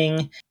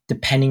something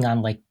depending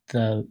on like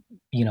the,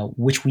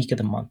 which week of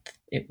the month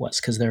it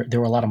was, because there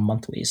were a lot of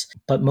monthlies.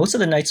 But most of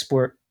the nights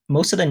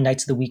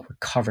of the week were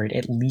covered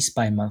at least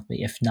by a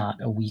monthly, if not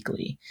a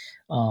weekly.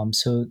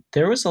 So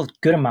there was a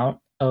good amount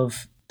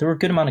of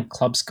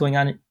clubs going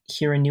on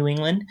here in New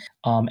England,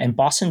 and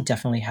Boston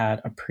definitely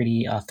had a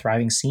pretty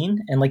thriving scene.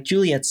 And like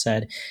Juliet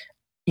said,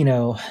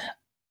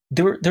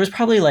 there was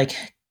probably like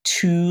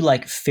 2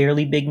 like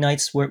fairly big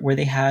nights where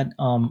they had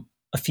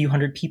a few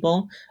hundred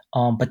people,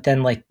 but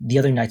then like the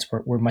other nights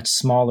were much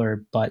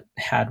smaller but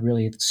had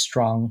really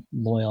strong,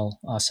 loyal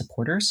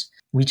supporters.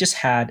 We just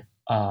had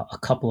a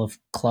couple of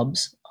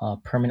clubs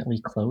permanently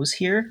close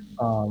here,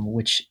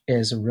 which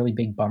is a really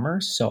big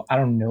bummer. So I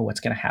don't know what's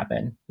going to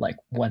happen like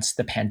once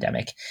the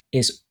pandemic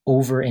is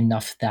over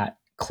enough that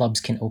clubs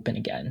can open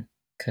again.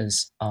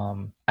 Because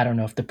I don't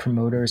know if the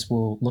promoters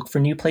will look for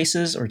new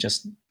places or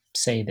just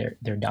say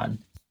they're done.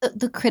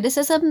 The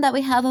criticism that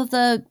we have of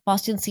the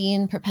Boston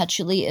scene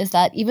perpetually is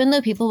that even though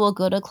people will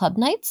go to club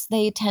nights,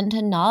 they tend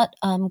to not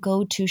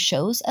go to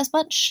shows as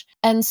much.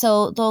 And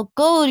so they'll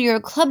go to your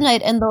club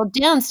night and they'll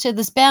dance to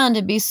this band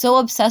and be so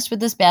obsessed with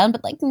this band,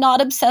 but like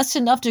not obsessed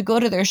enough to go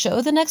to their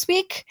show the next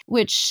week,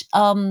 which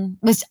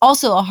was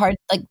also a hard,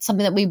 like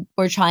something that we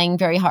were trying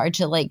very hard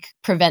to like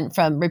prevent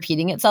from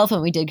repeating itself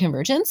when we did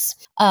Convergence.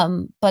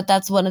 But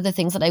that's one of the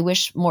things that I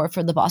wish more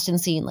for the Boston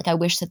scene. Like I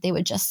wish that they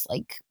would just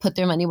like put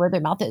their money where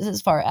their mouth is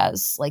as far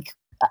as like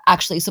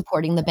actually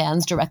supporting the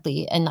bands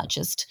directly and not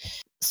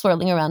just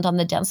swirling around on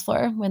the dance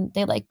floor when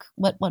they like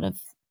what one of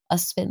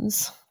us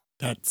spins.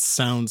 That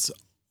sounds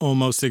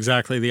almost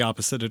exactly the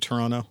opposite of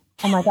Toronto.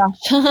 Oh my gosh.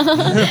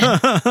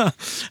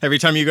 Every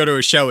time you go to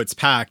a show, it's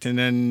packed. And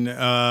then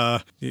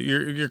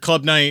your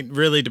club night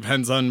really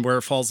depends on where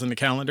it falls in the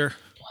calendar.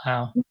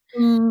 Wow.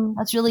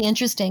 That's really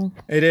interesting.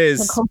 It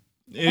is.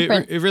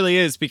 It really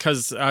is,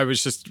 because I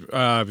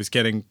was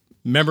getting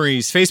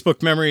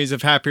Facebook memories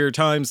of happier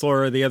times,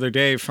 Laura, the other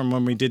day from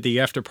when we did the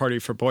after party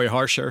for Boy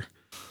Harsher.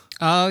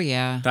 Oh,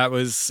 yeah. That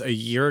was a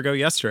year ago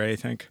yesterday, I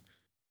think.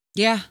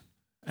 Yeah.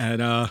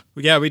 And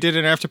we did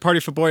an after party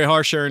for Boy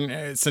Harsher,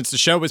 and since the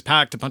show was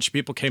packed, a bunch of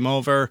people came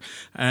over,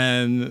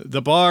 and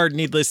the bar,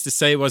 needless to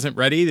say, wasn't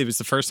ready. It was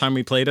the first time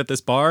we played at this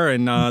bar,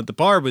 and the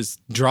bar was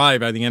dry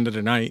by the end of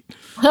the night.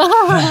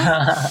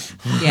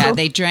 Yeah,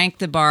 they drank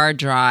the bar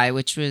dry,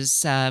 which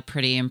was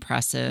pretty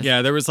impressive.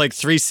 Yeah, there was like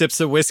 3 sips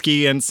of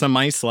whiskey and some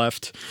ice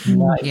left.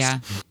 Nice.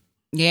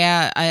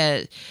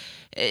 Yeah.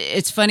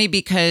 It's funny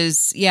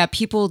because,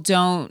 people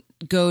don't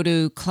go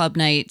to club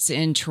nights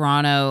in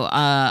Toronto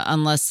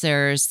unless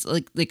there's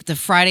like the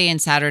Friday and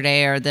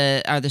Saturday are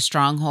the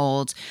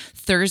stronghold.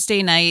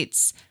 Thursday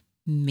nights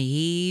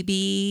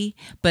maybe,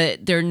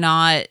 but they're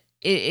not.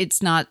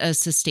 It's not a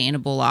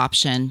sustainable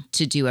option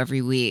to do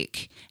every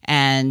week.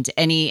 And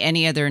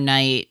any other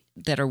night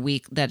that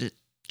it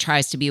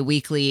tries to be a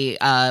weekly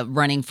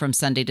running from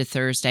Sunday to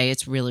Thursday,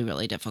 it's really,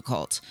 really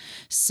difficult.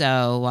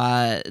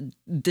 So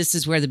this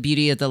is where the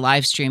beauty of the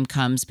live stream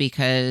comes,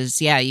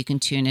 because you can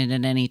tune in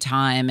at any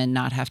time and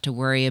not have to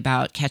worry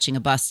about catching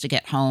a bus to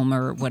get home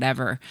or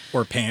whatever.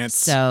 Or pants.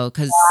 So,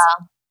 because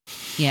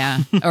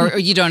or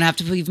you don't have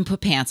to even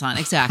put pants on.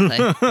 Exactly.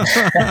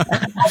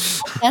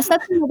 Yes,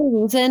 that's another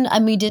reason.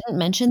 We didn't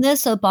mention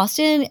this. So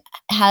Boston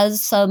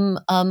has some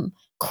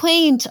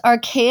quaint,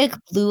 archaic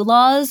blue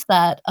laws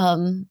that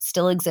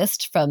still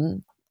exist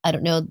from, I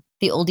don't know,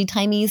 the oldie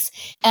timies.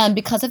 And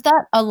because of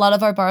that, a lot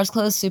of our bars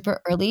close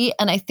super early.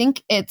 And I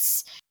think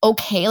it's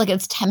okay. Like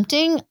it's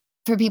tempting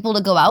for people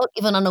to go out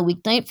even on a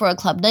weeknight for a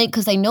club night,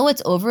 because I know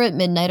it's over at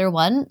midnight or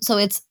 1. So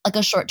it's like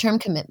a short-term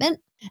commitment.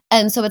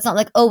 And so it's not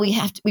like,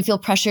 we feel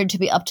pressured to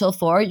be up till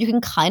 4. You can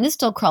kind of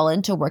still crawl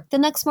into work the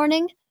next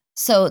morning.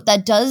 So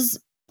that does,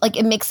 like,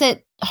 it makes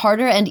it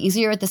harder and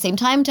easier at the same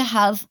time to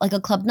have like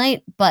a club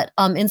night. But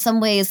in some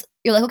ways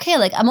you're like, okay,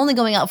 like I'm only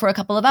going out for a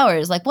couple of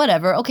hours, like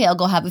whatever. Okay, I'll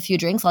go have a few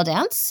drinks, I'll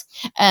dance.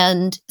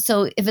 And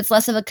so if it's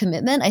less of a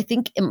commitment, I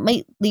think it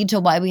might lead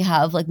to why we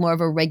have like more of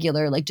a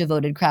regular, like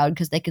devoted crowd,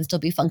 because they can still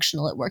be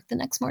functional at work the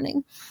next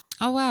morning.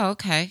 Oh, wow.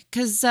 Okay.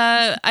 Because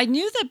I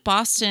knew that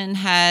Boston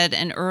had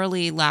an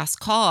early last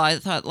call. I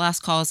thought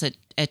last call is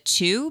at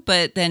 2,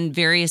 but then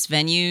various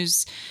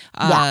venues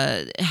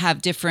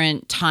have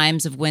different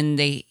times of when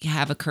they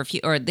have a curfew,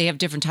 or they have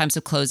different times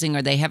of closing,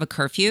 or they have a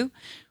curfew,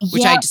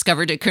 which I Yeah.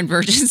 discovered at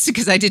Convergence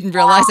because I didn't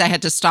realize I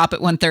had to stop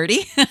at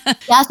 1:30.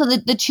 Yeah, so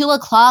the 2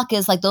 o'clock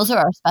is like, those are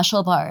our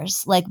special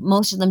bars. Like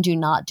most of them do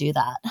not do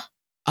that.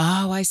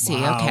 Oh, I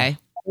see. Wow. Okay.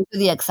 Those are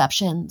the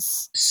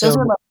exceptions. So- Those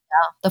are like,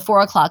 the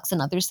 4 o'clocks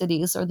in other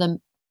cities, or the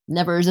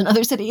nevers in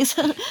other cities.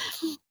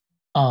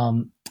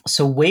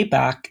 So way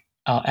back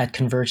at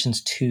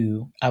Convergence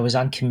 2, I was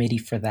on committee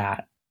for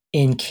that.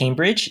 In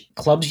Cambridge,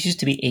 clubs used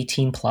to be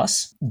 18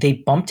 plus. They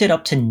bumped it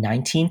up to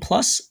 19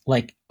 plus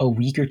like a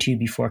week or two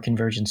before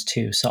Convergence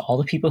 2. So all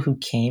the people who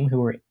came who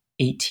were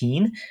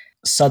 18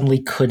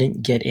 suddenly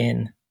couldn't get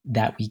in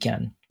that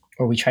weekend,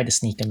 or we tried to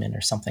sneak them in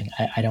or something.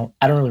 I don't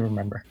really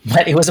remember,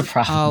 but it was a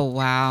problem. Oh,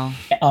 wow.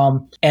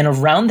 And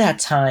around that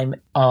time,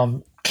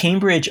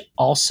 Cambridge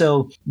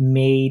also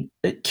made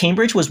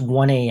Cambridge was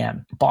 1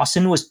 a.m.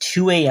 Boston was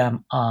 2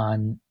 a.m.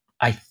 on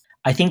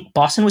I think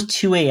Boston was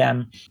 2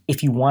 a.m.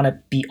 if you want to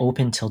be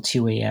open till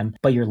 2 a.m.,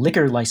 but your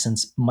liquor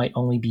license might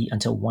only be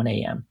until 1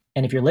 a.m.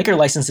 And if your liquor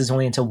license is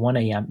only until 1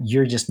 a.m.,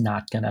 you're just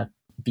not going to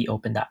be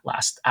open that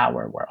last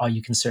hour where all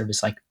you can serve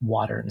is like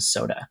water and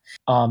soda.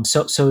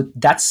 So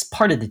that's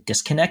part of the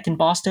disconnect in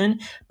Boston.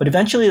 But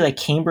eventually, like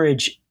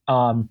Cambridge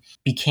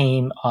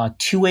became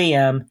 2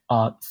 a.m.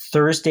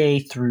 Thursday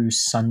through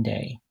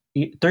Sunday.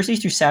 Thursday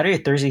through Saturday,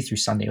 or Thursday through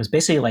Sunday. It was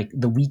basically like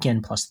the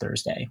weekend plus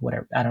Thursday,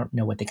 whatever. I don't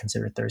know what they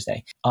consider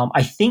Thursday.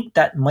 I think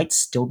that might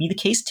still be the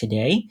case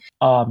today.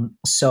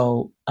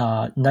 So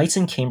nights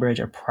in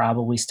Cambridge are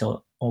probably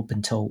still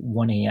open till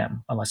 1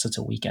 a.m. unless it's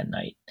a weekend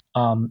night.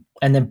 And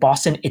then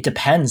Boston, it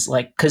depends.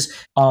 Like, because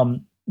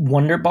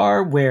Wonder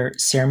Bar, where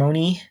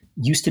Ceremony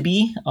used to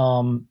be,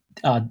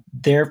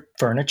 their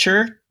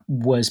furniture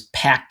was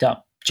packed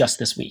up just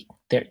this week.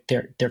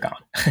 They're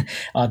gone.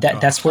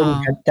 That's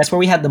where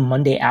we had the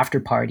Monday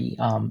after party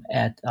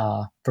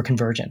for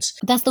Convergence.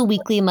 That's the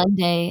weekly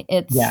Monday.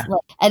 It's Yeah.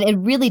 and it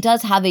really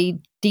does have a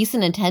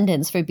decent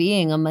attendance for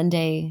being a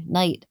Monday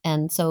night.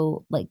 And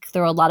so like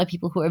there are a lot of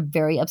people who are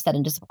very upset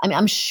and disappointed. I mean,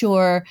 I'm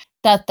sure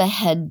that the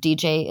head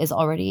DJ is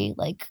already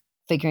like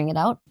figuring it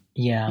out.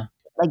 Yeah.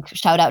 Like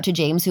shout out to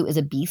James, who is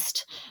a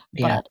beast.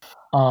 Yeah.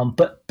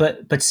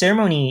 But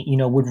Ceremony,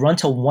 would run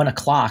till 1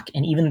 o'clock,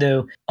 and even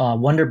though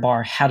Wonder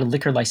Bar had a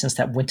liquor license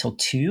that went till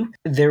 2,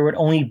 there would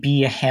only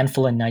be a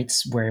handful of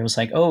nights where it was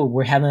like, oh,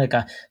 we're having like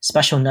a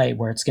special night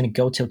where it's going to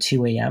go till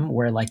 2 a.m.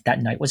 where like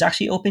that night was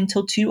actually open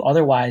till 2.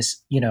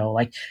 Otherwise,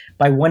 like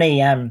by 1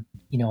 a.m.,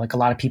 like a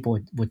lot of people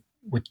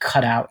would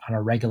cut out on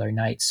a regular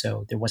night,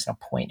 so there wasn't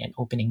a point in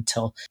opening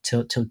till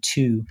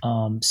 2.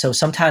 So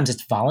sometimes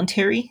it's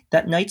voluntary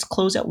that nights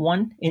close at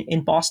 1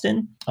 in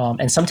Boston,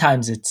 and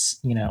sometimes it's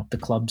the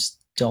clubs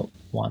don't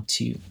want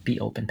to be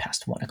open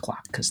past 1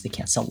 o'clock because they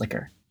can't sell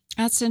liquor.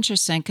 That's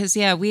interesting because,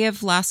 we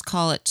have last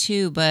call at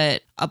 2,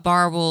 but a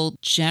bar will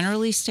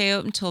generally stay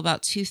open until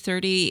about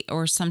 2:30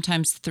 or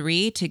sometimes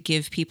 3 to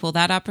give people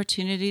that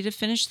opportunity to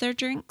finish their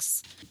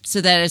drinks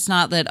so that it's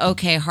not that,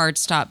 okay, hard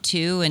stop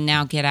 2 and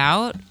now get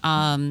out.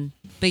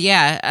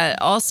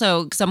 But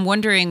also because I'm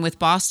wondering with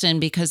Boston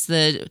because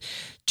the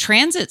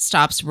transit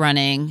stops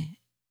running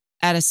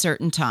at a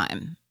certain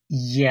time.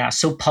 Yeah,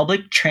 so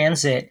public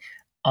transit,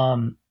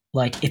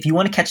 like if you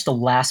want to catch the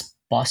last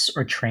bus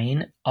or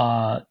train,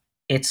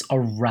 it's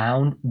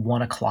around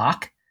 1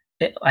 o'clock.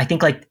 I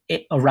think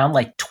around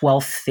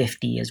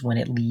 12:50 is when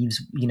it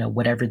leaves,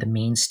 whatever the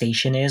main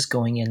station is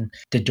going in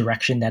the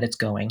direction that it's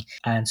going.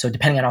 And so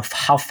depending on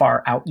how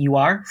far out you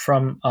are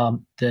from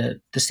the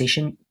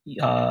station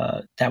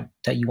that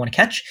you want to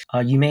catch,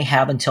 you may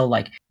have until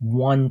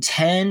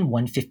 1:10,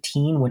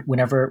 1:15,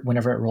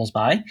 whenever it rolls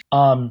by.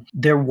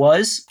 There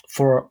was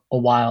for a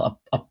while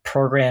a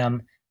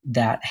program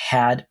that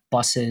had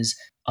buses,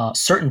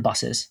 certain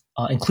buses,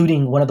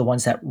 including one of the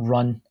ones that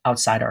run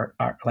outside our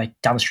like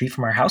down the street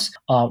from our house,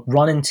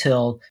 run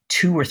until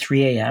 2 or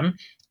 3 a.m.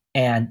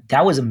 And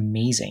that was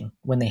amazing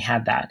when they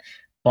had that.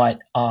 But,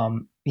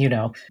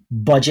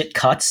 budget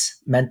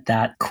cuts meant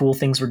that cool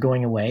things were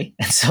going away.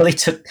 And so they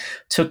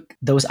took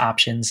those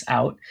options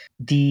out.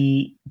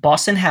 The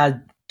Boston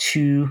had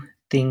 2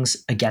 things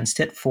against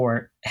it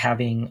for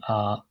having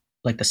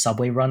the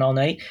subway run all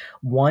night.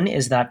 One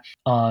is that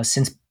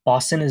since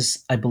Boston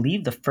is, I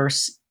believe, the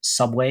first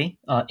subway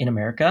in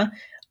America,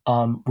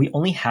 we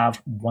only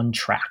have 1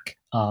 track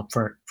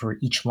for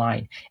each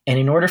line, and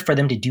in order for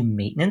them to do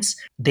maintenance,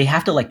 they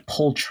have to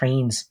pull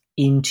trains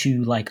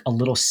into a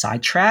little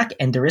side track,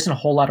 and there isn't a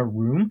whole lot of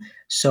room,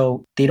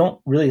 so they don't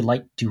really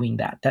like doing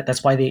that.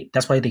 That's why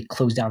they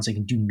close down so they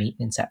can do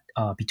maintenance at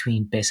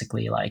between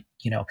basically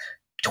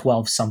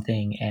 12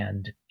 something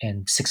and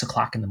 6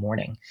 o'clock in the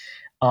morning.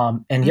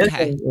 And the other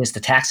thing is the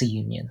taxi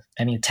union.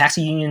 I mean,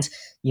 taxi unions,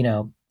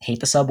 hate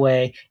the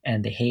subway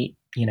and they hate,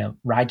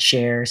 ride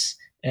shares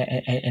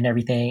and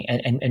everything.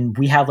 And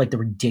we have like the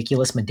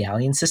ridiculous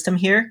medallion system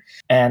here.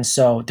 And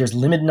so there's a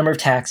limited number of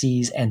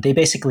taxis, and they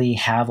basically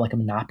have like a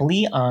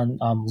monopoly on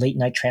late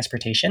night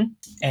transportation.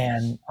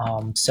 And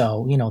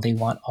so, they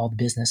want all the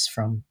business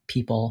from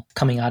people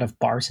coming out of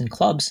bars and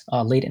clubs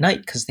late at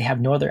night because they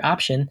have no other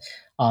option.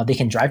 They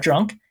can drive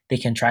drunk, they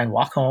can try and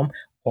walk home,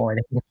 or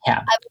they can get a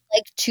cab. I would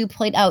like to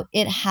point out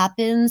it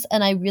happens,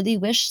 and I really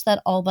wish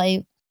that all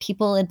my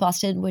people in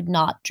Boston would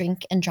not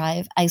drink and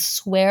drive. I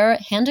swear,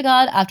 hand to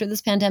God, after this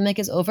pandemic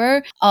is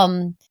over,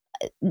 obviously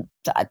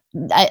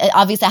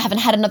I haven't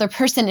had another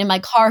person in my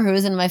car who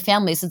is in my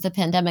family since the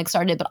pandemic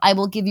started, but I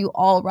will give you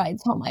all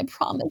rides home. I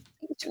promise.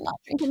 Please do not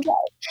drink and drive.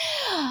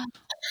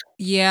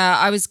 Yeah,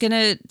 I was going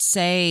to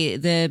say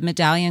the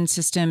medallion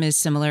system is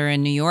similar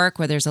in New York,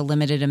 where there's a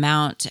limited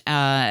amount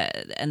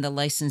and the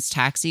licensed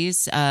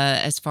taxis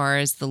as far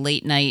as the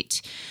late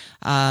night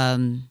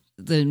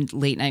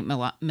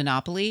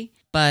monopoly.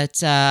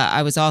 But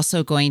I was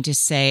also going to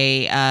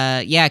say,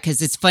 because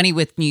it's funny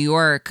with New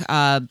York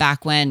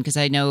back when, because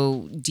I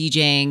know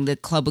DJing, the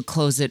club would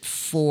close at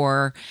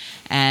 4,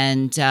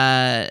 and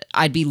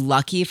I'd be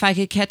lucky if I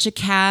could catch a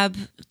cab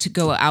to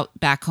go out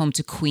back home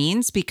to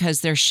Queens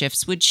because their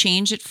shifts would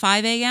change at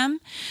 5 a.m.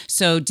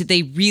 So did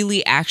they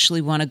really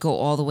actually want to go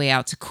all the way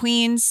out to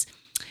Queens?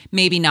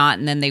 Maybe not,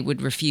 and then they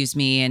would refuse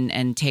me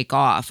and take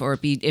off, or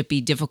it'd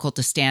be difficult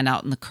to stand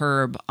out in the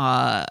curb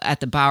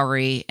at the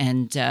Bowery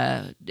and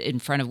in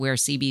front of where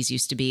CB's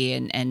used to be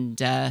and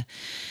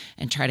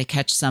try to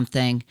catch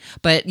something.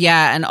 But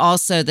yeah, and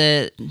also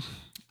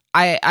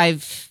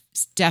I've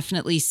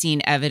definitely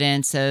seen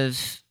evidence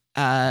of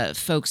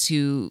folks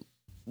who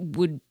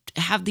would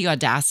have the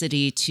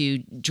audacity to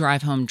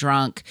drive home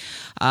drunk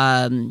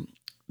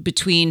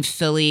between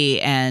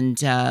Philly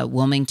and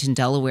Wilmington,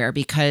 Delaware,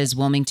 because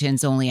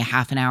Wilmington's only a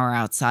half an hour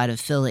outside of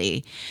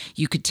Philly.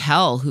 You could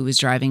tell who was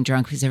driving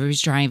drunk because everybody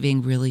was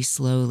driving really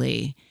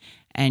slowly.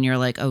 And you're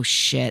like, oh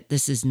shit,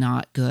 this is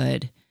not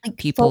good. Like,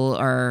 people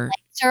are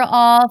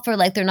off, or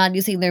like they're not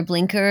using their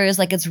blinkers.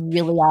 Like, it's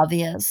really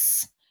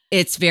obvious.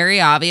 It's very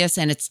obvious,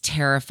 and it's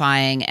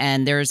terrifying.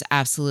 And there's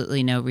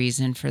absolutely no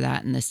reason for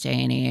that in this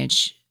day and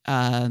age,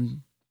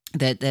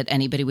 that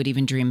anybody would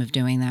even dream of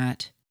doing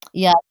that.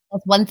 Yeah.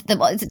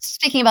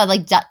 Speaking about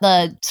like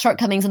the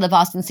shortcomings in the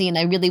Boston scene,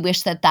 I really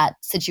wish that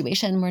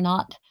situation were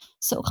not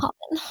so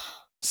common.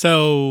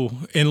 So,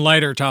 in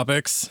lighter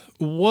topics,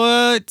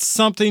 what's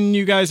something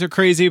you guys are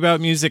crazy about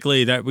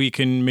musically that we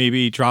can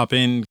maybe drop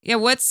in? Yeah,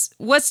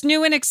 what's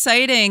new and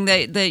exciting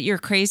that you're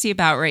crazy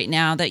about right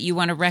now that you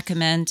want to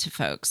recommend to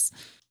folks?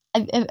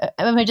 Am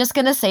I just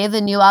gonna say the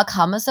new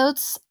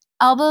Akamazotes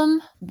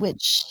album,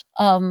 which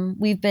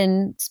we've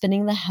been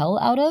spinning the hell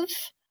out of?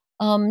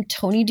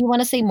 Tony, do you want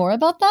to say more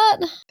about that?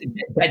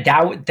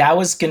 That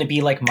was going to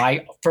be like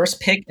my first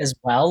pick as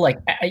well. Like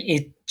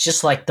it's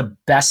just like the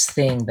best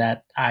thing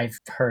that I've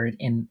heard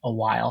in a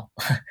while.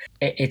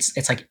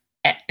 It's like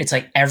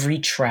every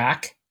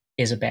track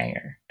is a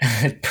banger,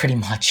 pretty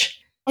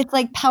much. It's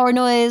like power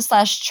noise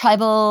 /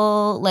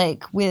 tribal,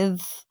 like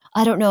with,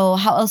 I don't know,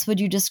 how else would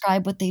you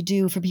describe what they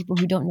do for people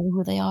who don't know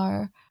who they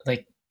are?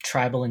 Like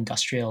tribal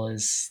industrial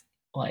is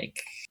like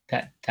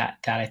that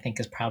I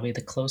think is probably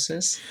the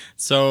closest.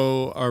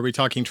 So are we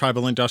talking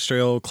tribal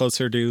industrial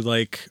closer to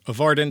like a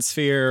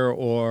Vardensphere,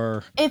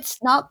 or?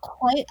 It's not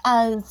quite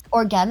as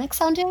organic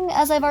sounding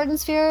as a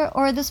Vardensphere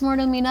or this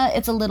Mordomina.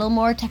 It's a little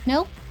more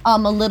techno, a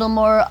little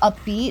more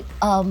upbeat,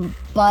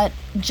 but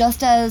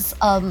just as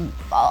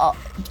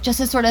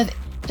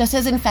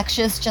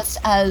infectious, just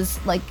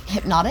as like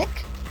hypnotic,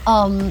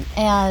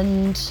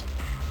 and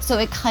so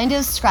it kind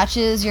of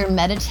scratches your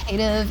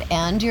meditative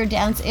and your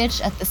dance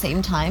itch at the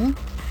same time.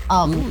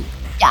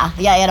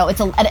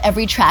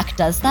 Every track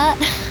does that.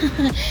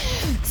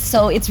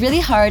 So it's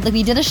really hard. Like,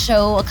 we did a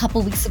show a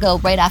couple weeks ago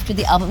right after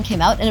the album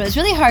came out, and it was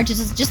really hard to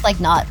just like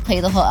not play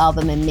the whole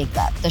album and make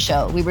that the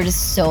show. We were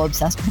just so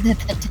obsessed with it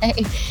that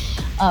day.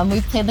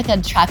 We played like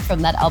a track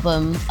from that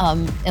album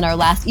in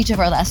each of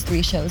our last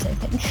 3 shows, I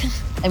think.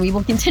 And we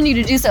will continue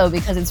to do so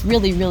because it's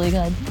really, really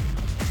good.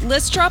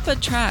 Let's drop a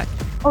track.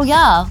 Oh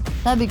yeah,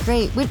 that'd be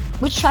great.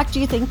 Which track do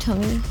you think,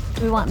 Tony?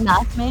 Do we want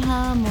Math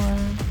Mayhem or?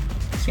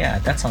 Yeah,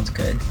 that sounds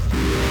good.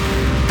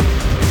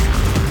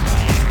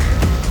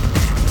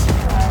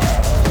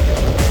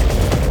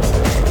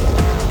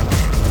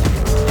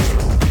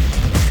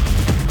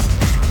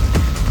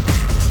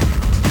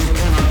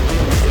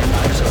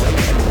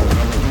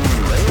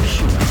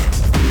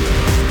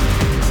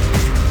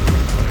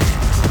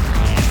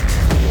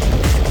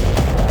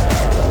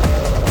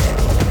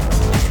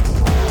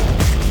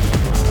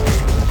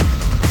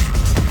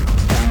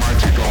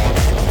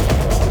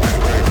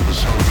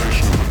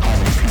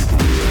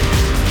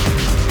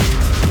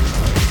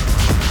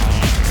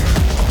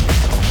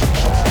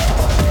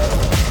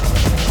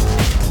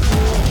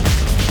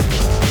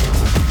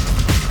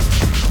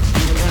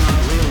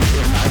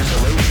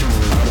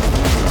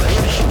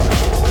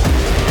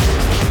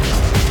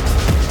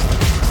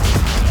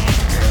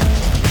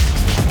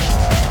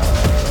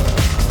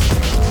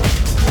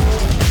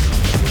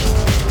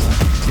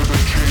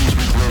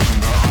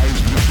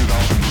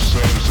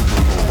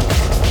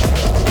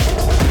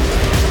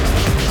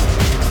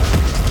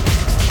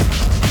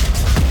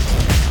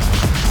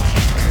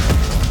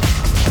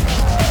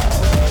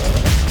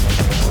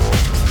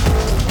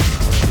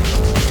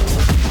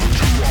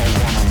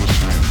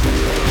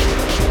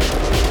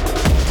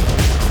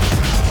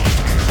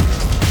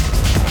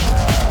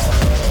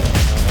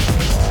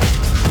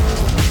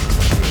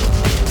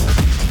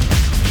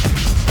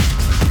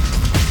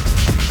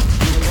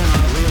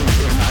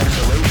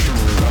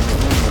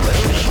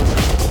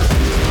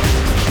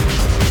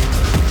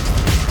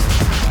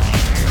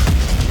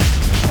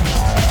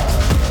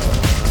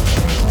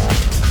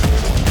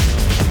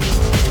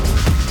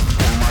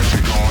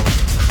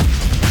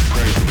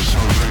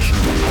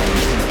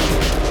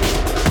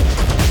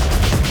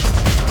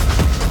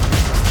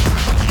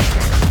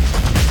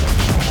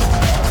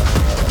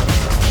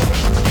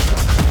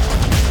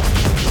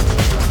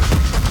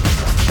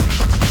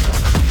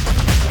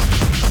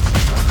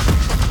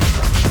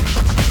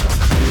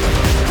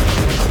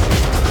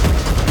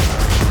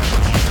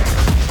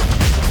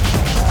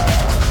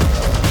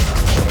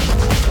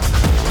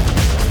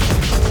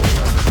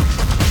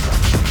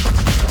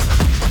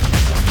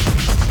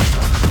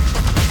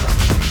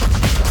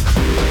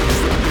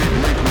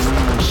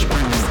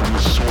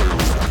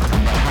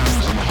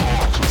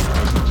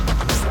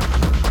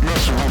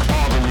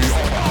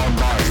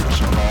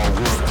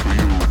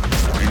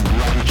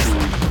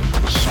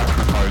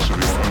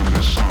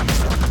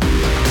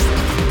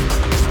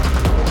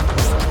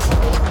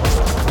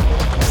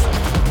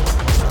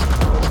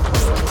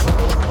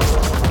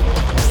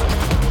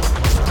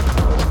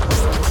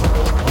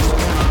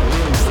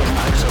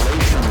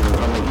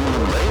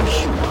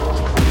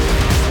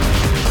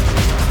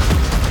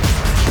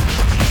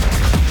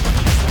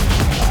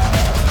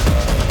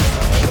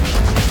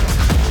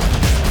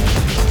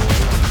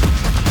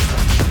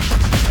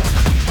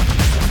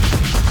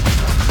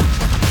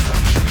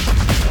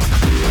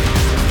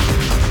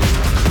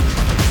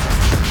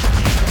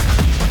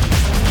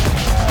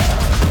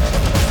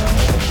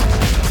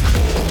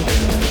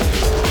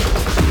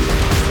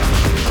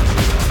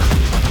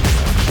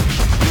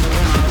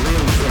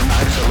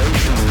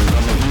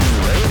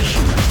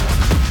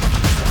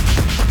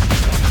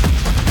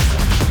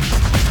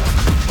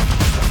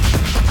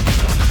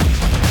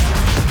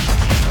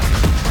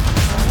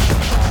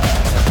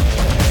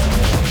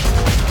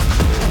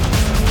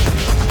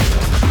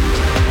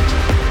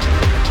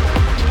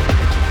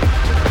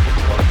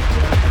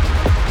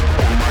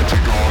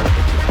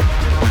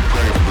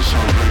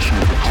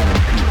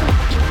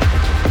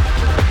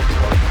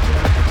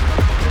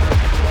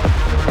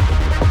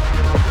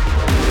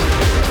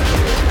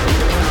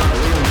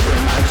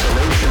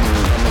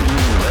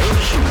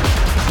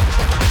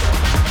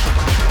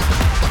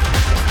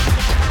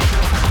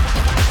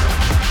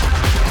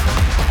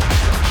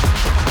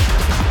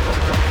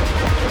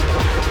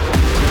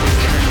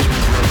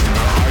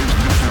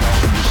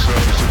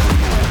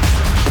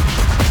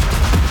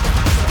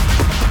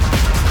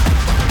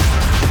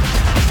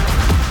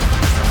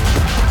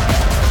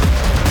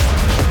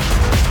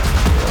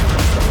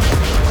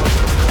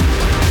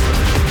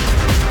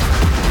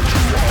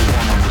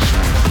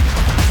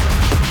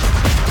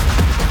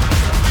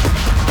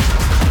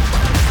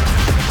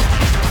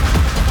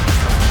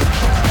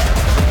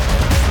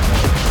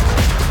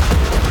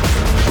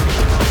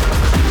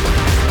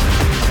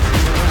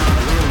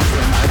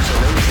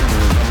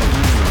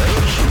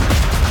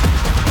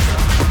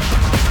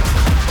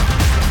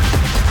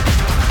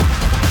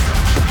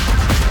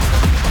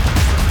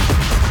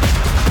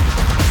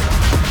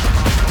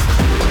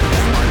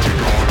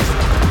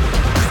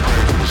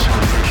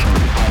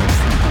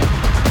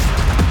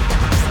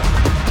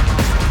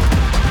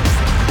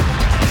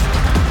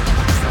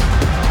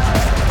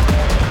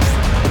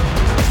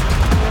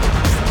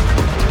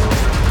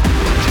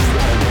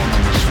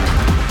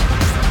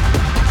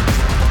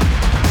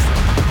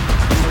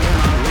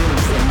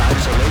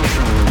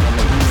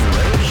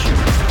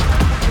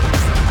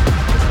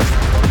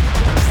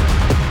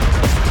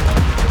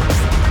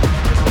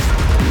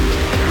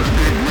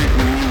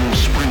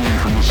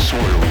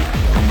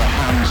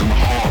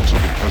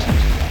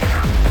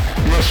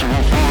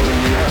 Merciful Father,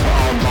 we offer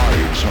our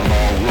lives and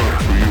our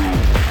work for you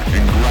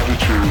in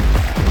gratitude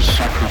for the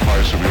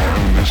sacrifice of your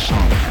only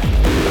Son.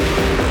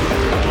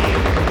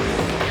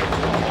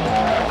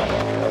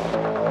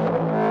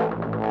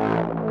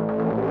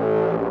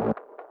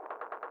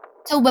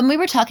 So when we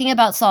were talking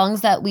about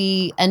songs that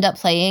we end up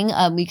playing,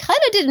 we kind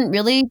of didn't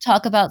really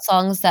talk about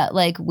songs that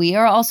like we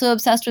are also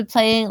obsessed with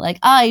playing. Like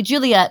I,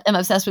 Juliet, am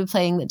obsessed with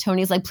playing. That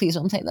Tony's like, please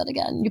don't play that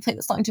again. You play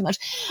this song too much.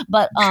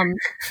 But,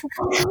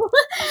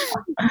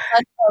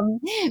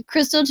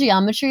 Crystal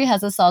Geometry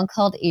has a song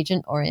called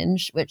Agent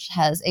Orange, which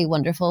has a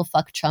wonderful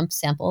fuck Trump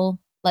sample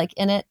like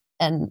in it,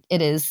 and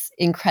it is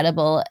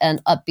incredible and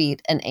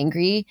upbeat and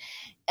angry.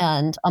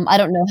 And I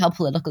don't know how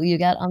political you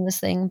get on this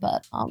thing,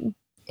 but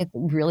it's a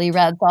really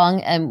rad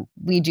song, and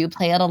we do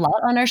play it a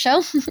lot on our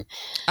show.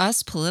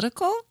 Us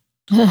political?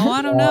 Oh,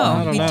 I don't know.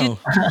 I don't know.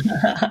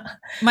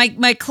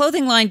 My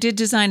clothing line did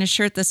design a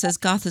shirt that says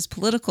 "Goth is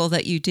political"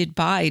 that you did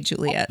buy,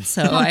 Juliet.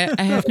 So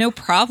I have no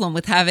problem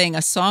with having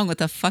a song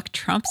with a "fuck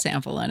Trump"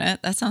 sample in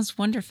it. That sounds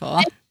wonderful.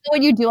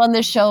 What you do on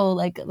this show,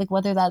 like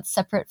whether that's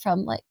separate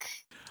from like.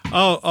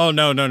 Oh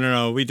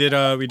no. We did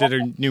a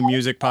new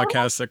music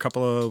podcast a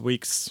couple of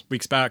weeks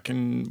back,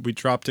 and we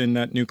dropped in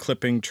that new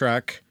clipping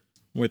track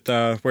with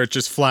where it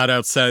just flat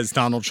out says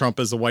Donald Trump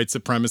is a white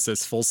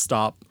supremacist, full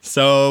stop.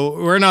 So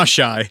we're not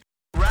shy.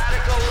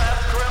 Radical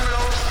left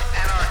criminals,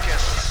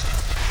 anarchists.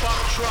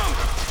 Fuck Trump.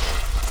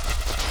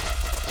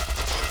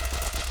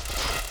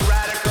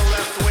 Radical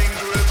left-wing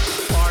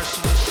groups,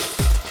 arsonists.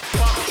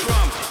 Fuck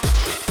Trump.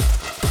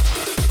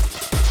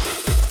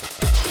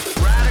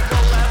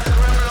 Radical left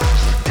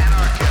criminals,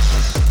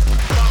 anarchists.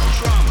 Fuck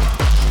Trump.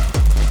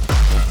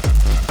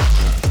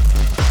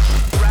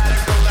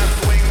 Radical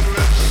left-wing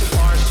groups,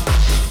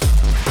 arsonists.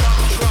 Fuck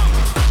Trump.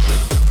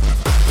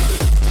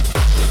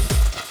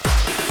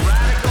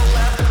 Radical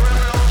left criminals.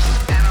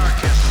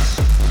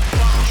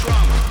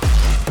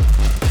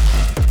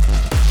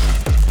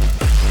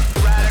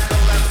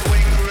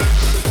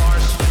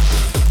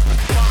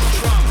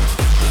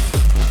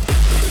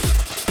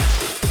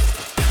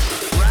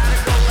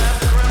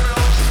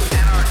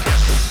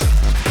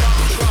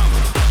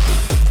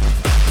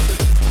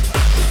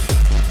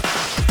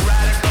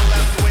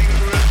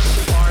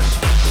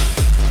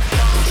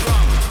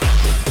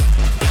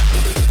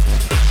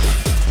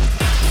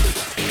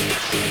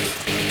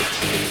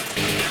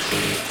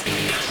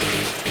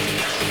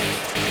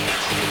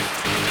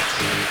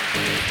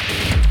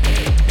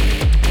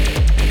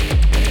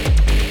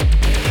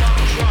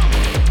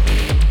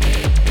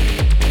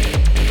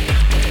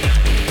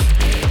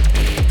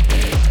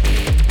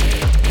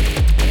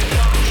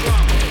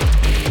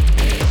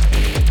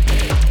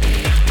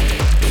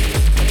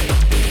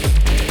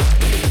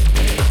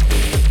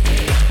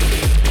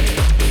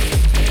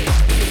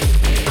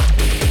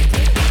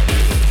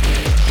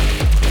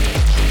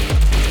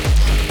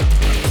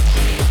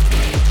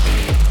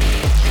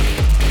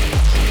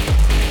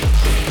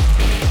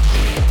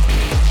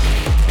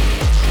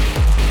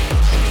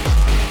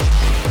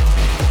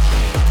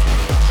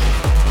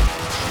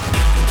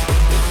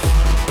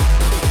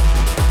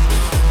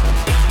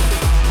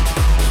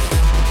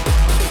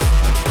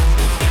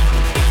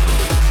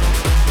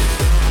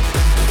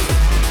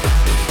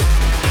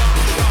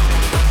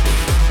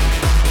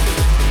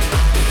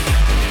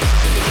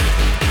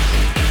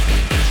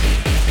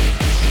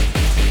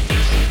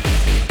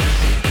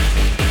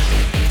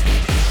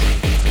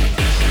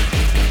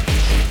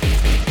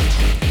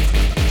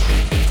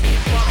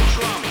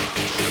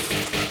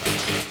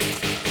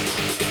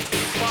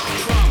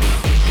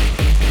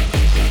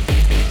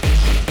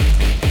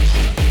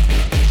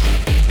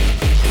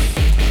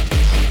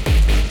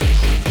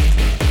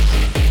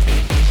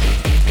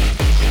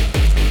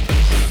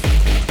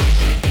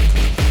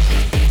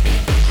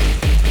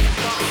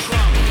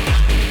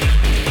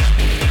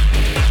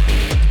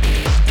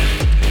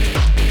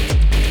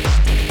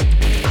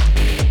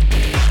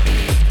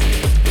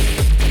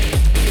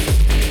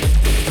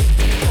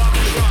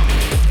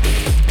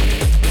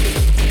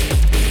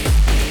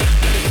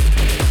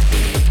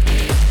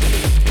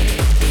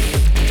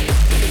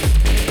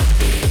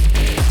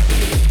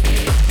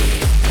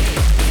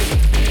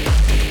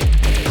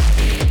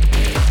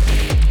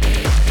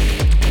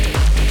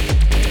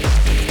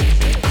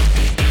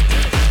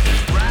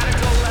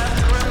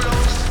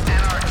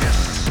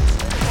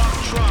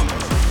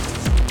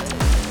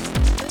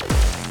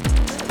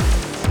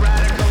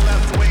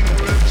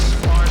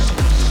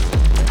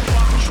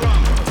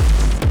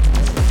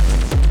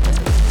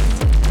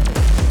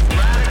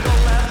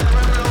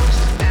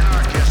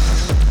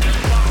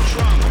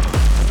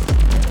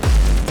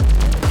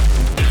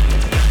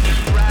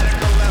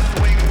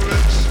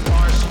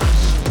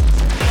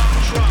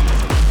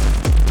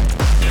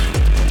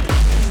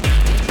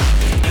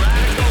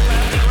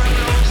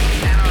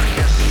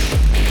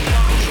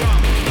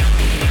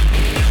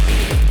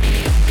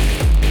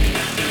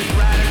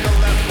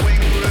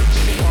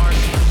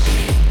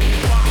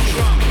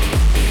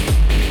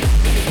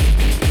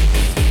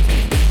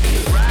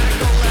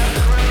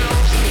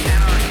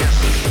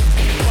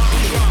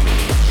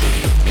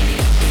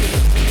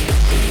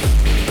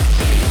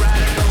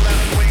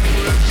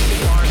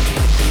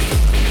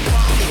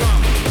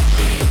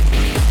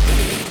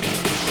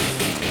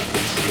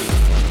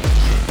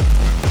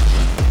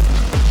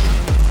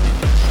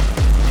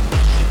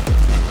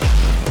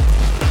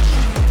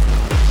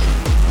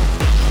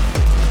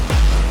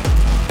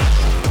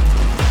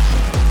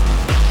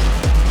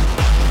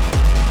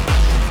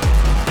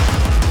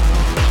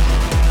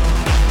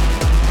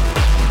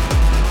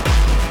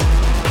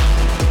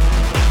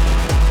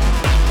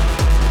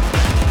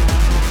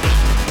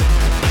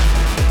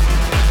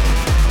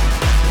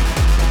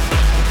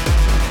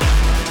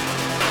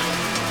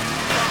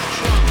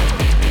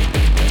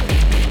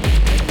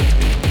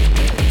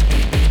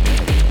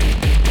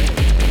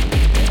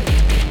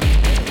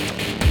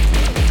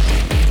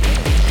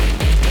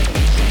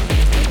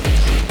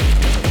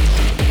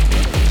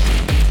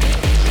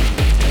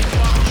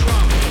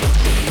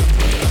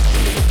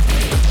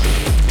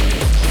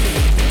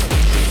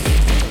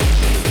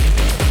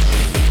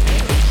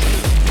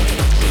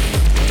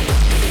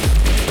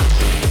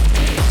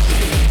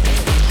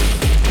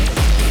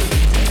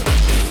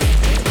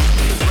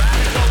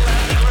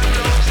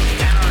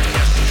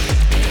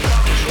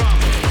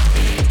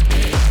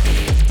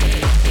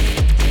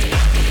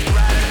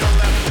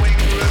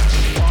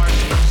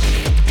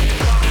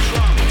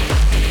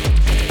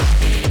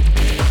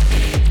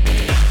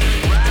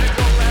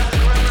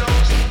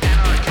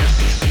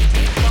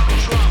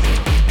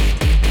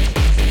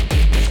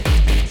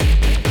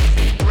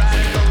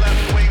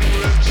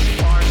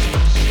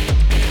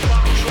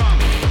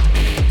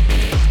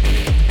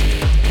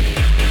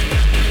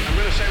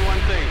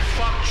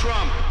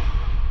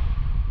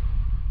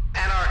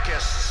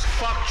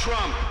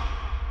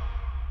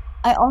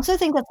 also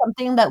think that's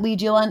something that we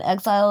do on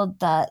Exile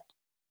that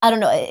I don't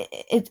know.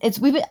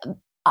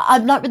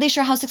 I'm not really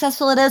sure how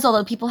successful it is,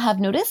 although people have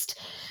noticed.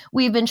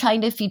 We've been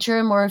trying to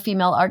feature more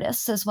female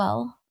artists as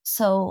well.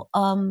 So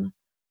I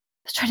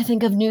was trying to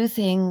think of new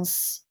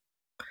things.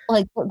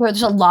 Like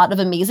there's a lot of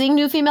amazing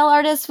new female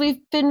artists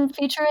we've been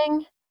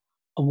featuring.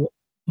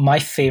 My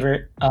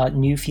favorite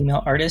new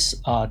female artist,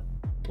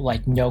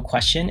 like no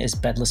question, is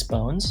Bedless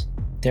Bones.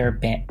 They're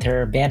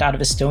a band out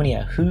of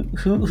Estonia.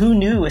 Who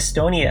knew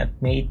Estonia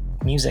made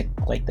music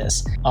like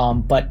this?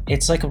 But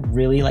it's like a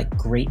really like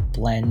great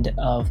blend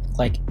of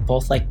like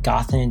both like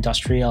goth and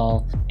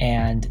industrial,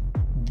 and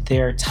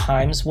there are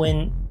times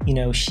when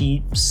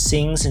she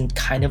sings in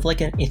kind of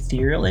like an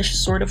ethereal-ish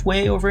sort of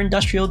way over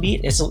industrial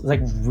beat. It's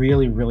like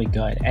really, really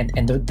good, and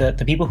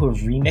the people who have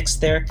remixed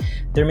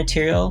their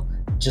material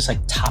just like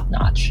top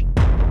notch.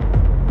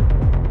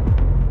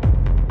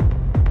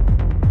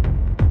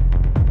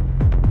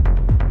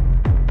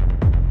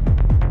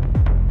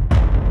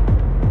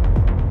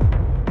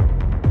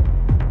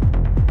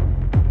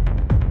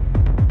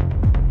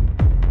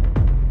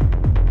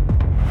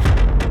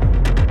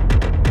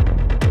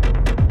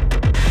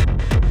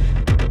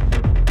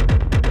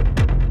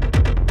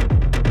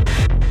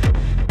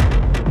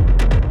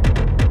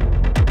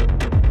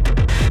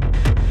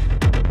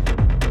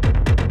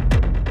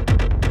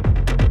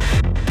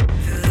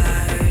 The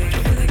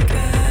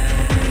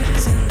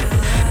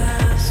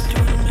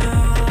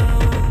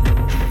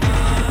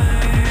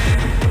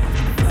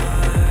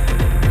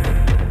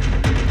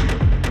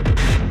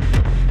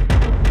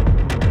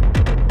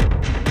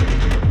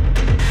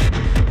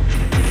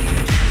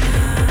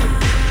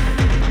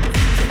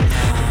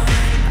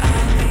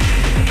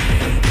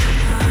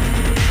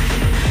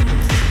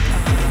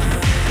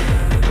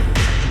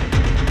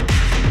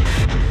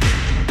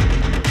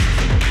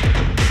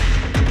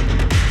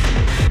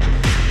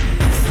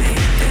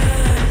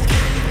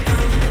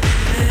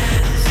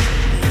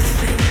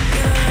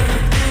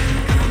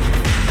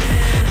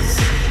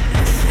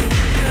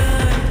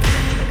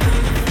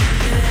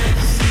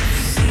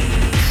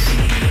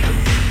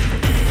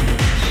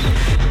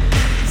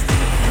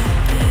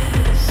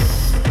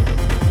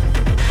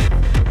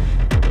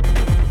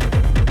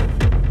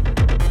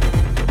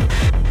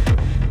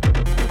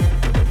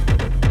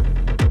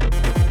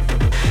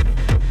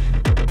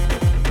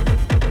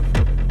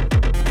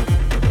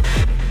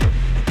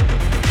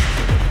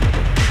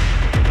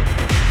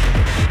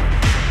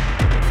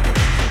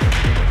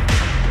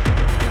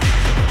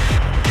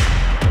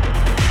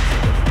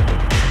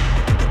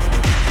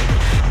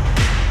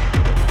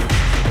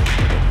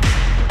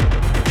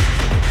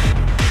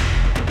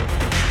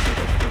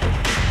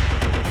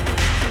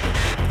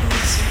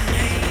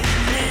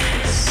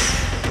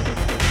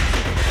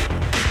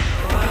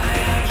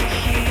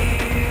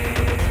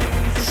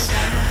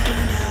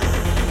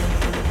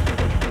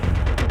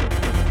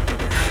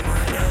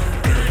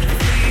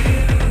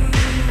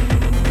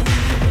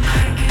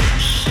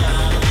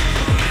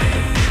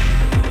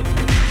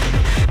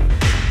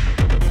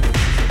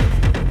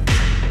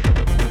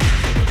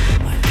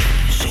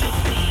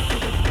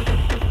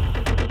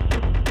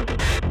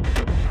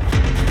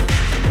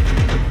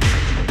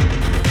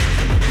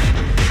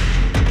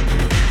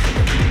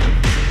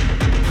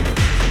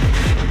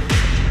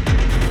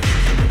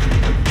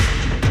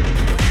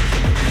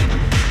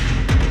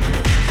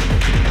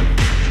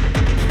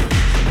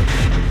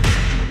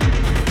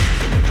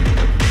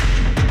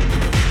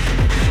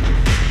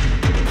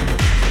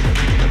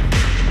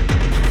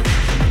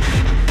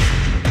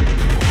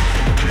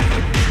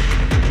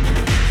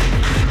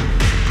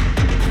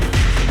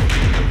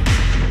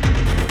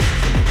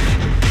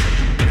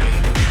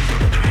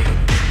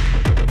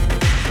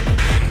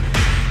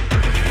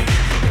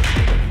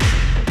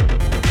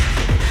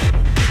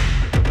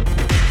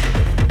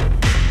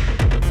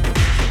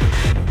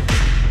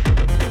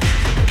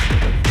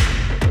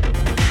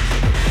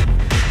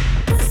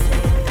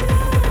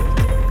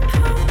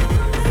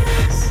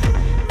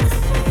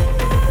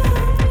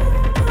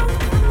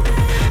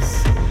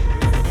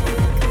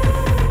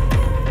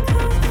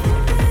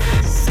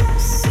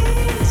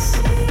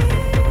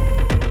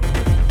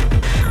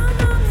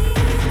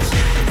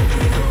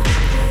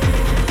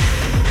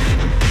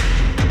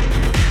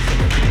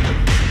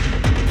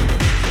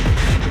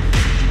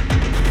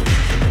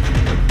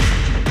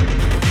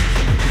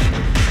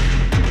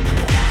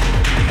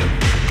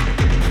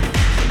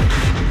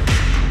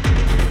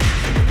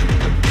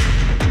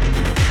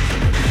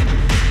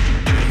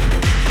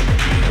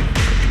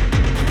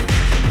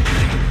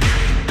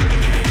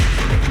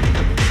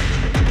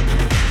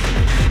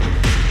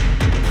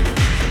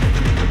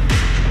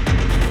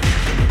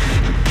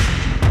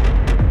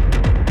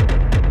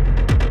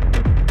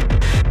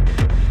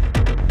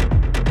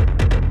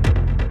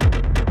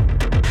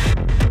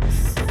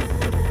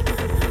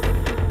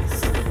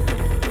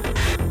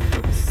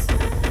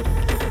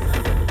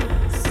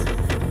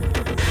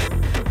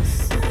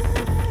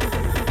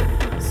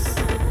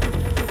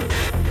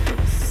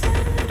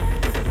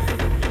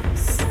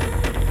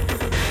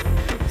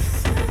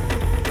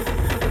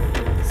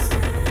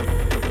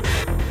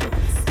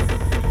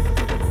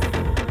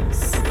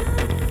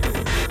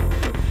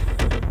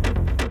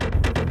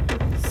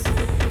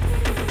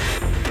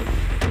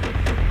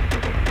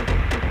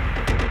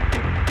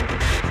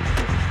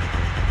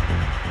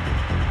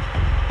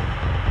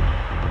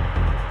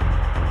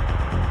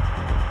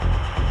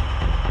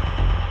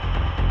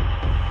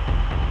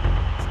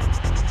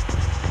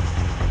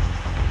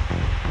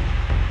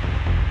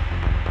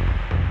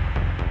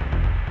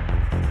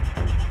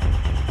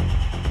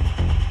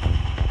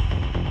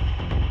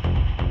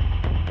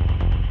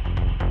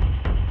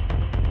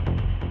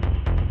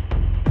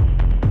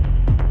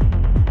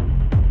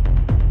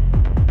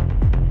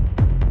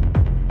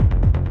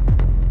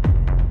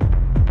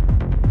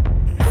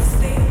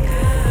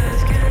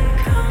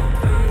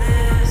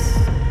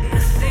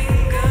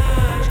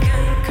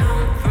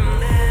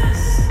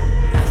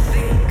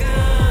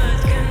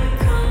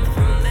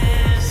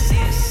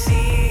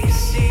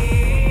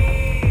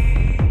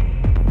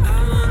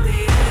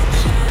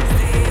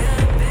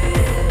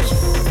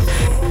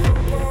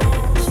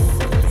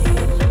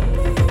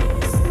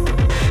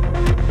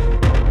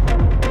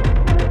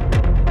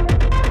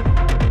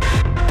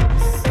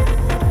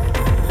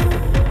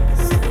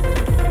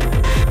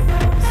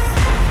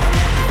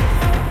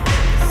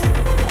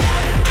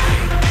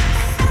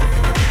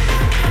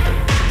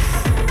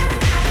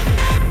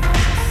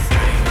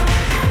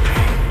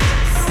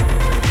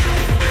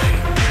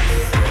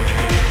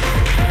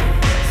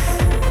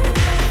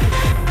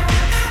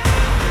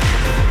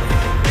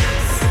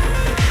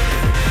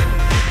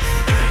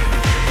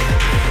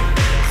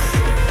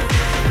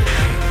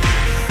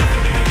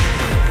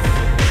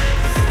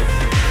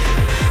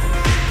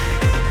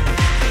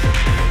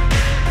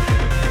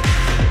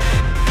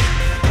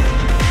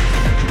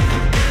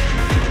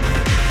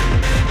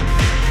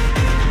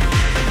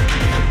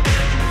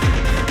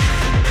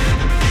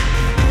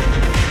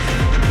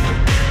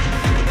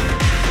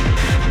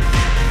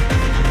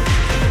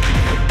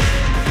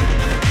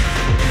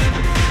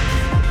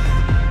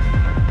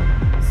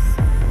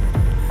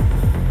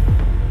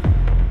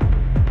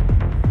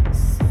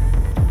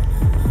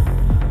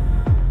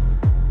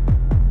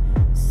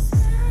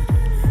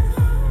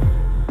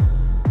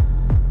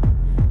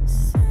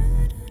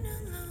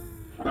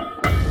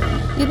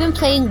them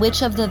playing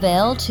Witch of the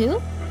Vale too,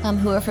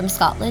 who are from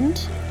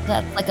Scotland.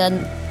 That's like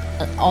an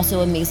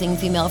also amazing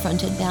female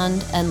fronted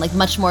band, and like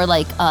much more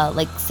like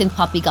synth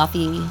poppy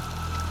gothy.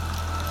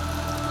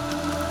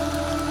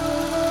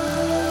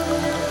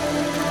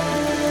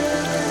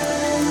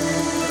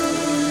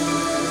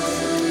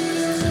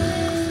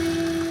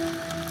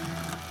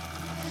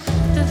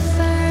 The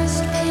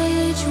first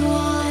page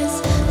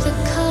was the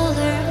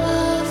color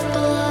of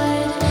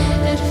blood.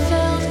 It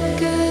felt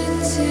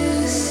good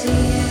to see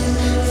it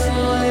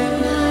for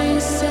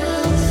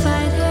myself.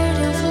 I'd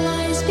heard of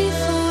lies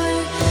before,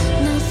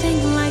 nothing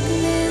like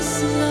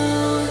this,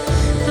 no.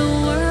 The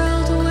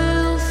world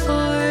will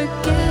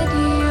forget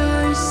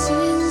your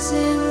sins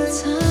in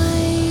time.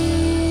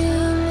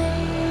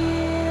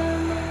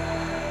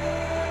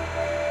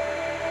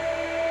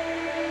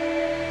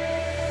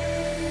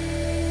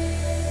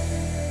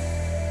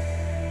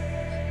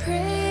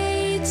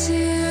 Pray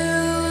to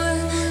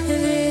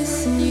this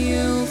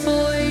new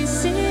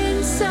voice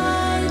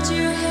inside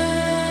your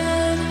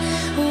head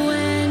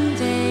when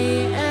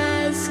they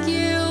ask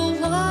you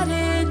what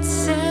it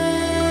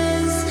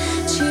says.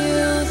 Chew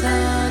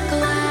the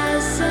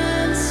glass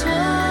and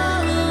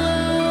swallow.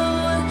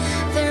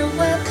 Their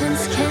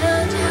weapons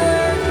can't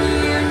hurt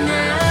you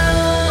now.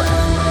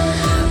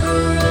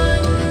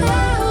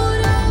 Run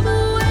out of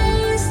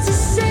ways to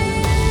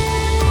say.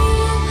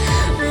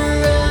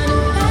 Run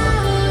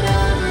out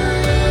of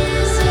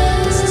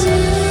reasons to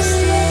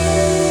stay.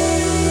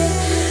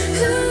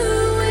 Who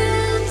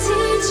will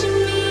teach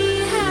me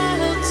how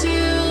to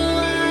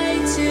lie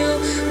to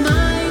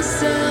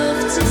myself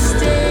to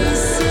stay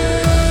safe?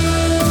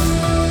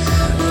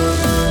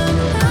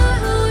 Run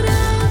out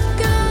of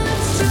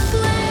gods to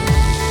blame.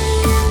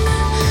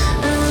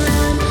 Run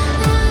out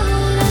of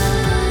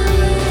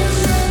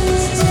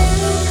reasons to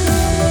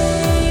claim.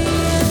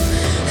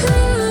 Who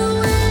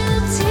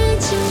will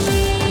teach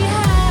me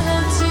how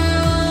to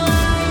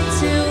lie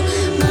to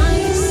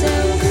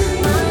myself?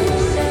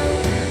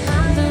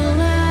 The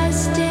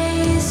last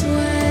days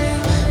were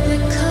the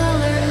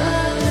color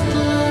of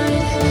blood.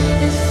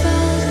 It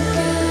felt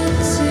good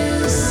to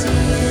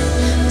see it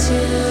to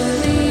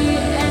the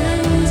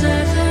end.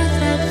 I've heard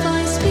that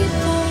voice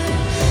before,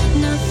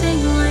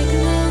 nothing like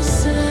this,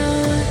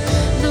 though.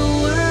 The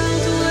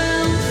world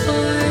will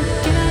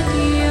forget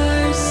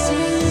your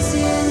sins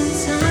in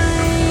time.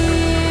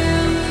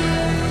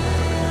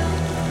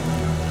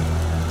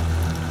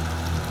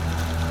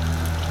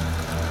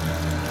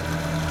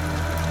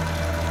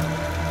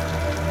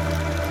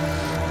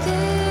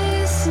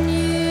 This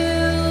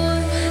new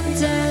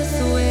death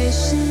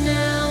wish,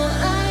 now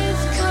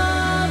I've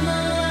come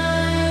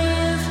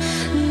alive.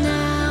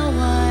 Now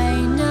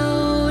I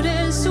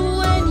notice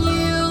when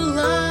you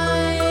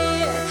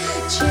lie.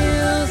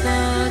 Chew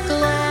the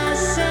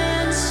glass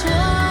and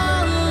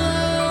swallow.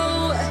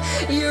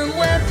 Your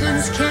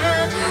weapons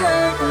can't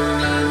hurt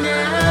me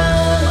now.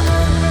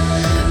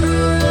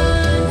 Run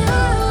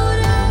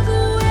out of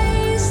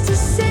ways to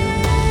say.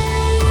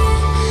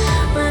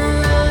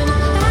 Run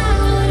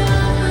out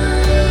of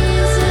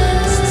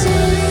reasons to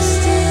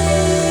stay.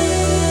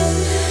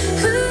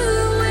 Who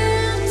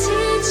will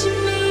teach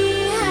me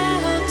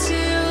how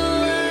to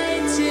lie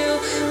to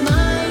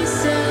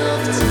myself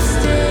to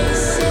stay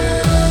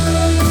safe?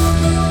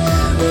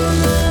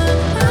 Run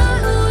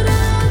out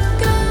of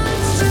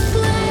gods to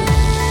blame.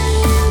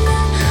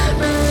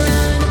 Run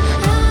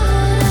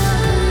out of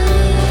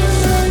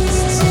reasons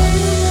to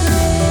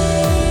claim.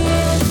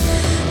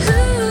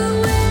 Who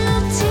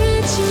will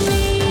teach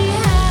me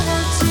how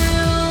to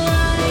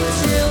lie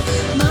to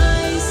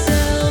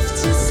myself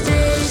to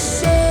stay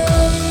sane?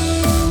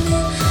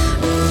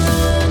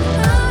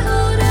 Run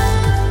out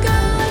of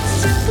gods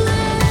to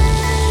blame.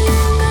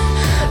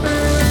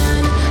 Run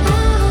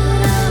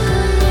out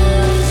of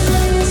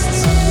reasons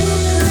to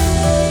claim.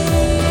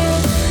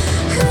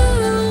 Who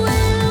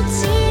will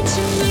teach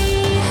me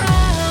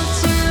how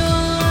to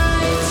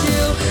lie to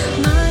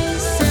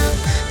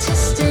myself to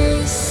stay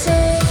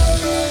safe?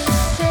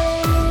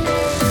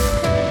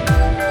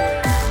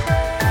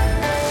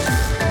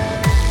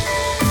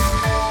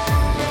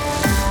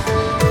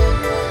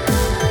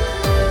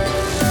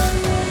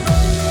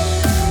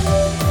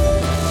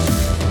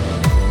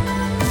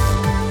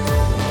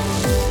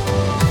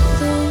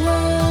 The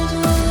world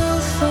will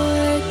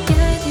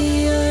forget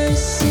your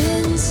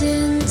sins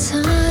in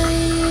time.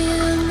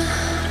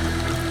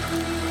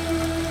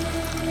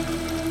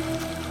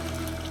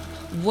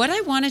 What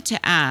I wanted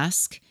to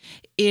ask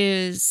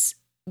is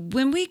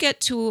when we get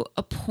to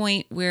a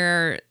point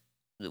where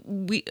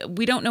we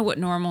don't know what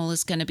normal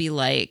is going to be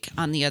like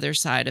on the other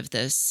side of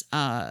this,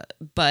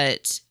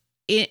 but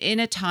in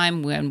a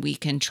time when we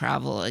can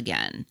travel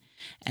again,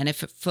 and if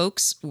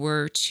folks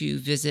were to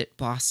visit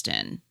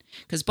Boston,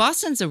 because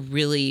Boston's a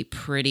really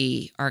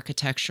pretty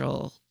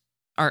architecturally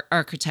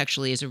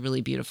is a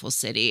really beautiful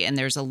city, and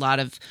there's a lot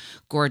of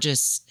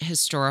gorgeous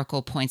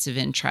historical points of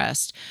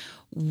interest.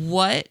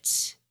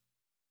 What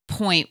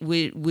point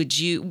would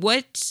you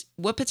what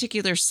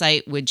particular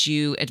site would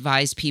you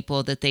advise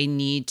people that they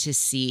need to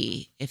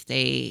see if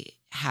they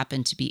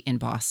happen to be in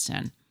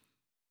Boston?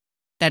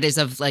 that is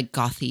of like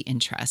gothy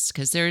interest,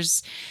 because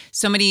there's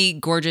so many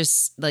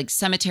gorgeous like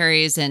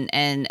cemeteries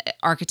and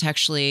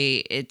architecturally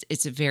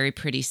it's a very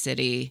pretty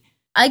city.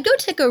 I'd go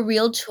take a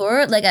real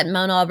tour, like at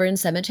Mount Auburn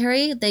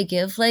Cemetery. They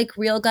give like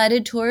real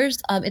guided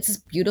tours. It's this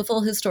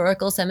beautiful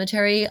historical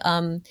cemetery,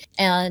 and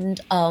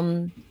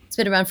it's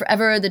been around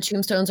forever. The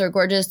tombstones are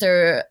gorgeous.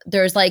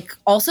 There's like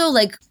also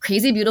like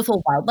crazy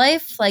beautiful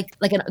wildlife,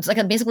 it's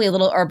like basically a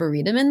little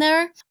arboretum in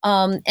there,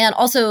 and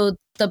also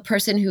the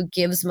person who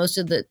gives most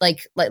of the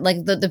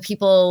the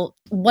people,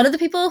 one of the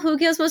people who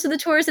gives most of the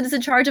tours and is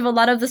in charge of a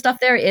lot of the stuff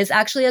there is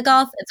actually a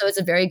goth, and so it's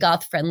a very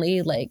goth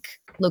friendly like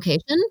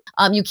location.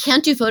 You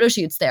can't do photo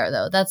shoots there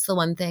though. That's the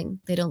one thing.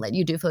 They don't let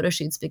you do photo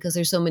shoots because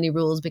there's so many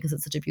rules, because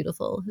it's such a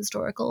beautiful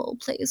historical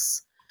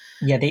place.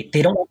 Yeah, they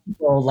don't want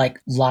people like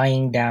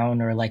lying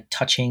down or like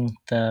touching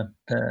the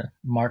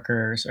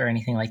markers or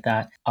anything like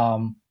that.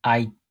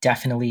 I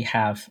definitely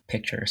have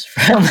pictures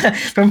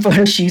from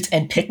photo shoots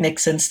and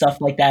picnics and stuff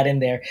like that in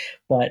there.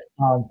 But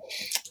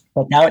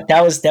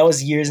that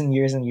was years and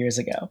years and years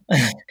ago.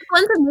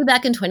 One from me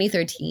back in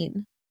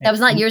 2013. That was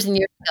not years and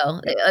years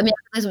ago. I mean,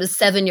 it was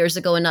 7 years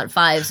ago and not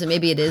 5, so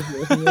maybe it is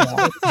years and years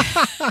ago.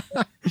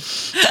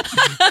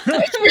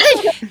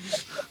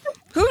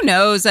 Who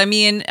knows? I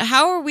mean,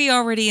 how are we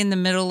already in the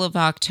middle of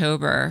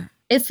October?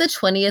 It's the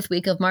 20th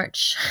week of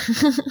March.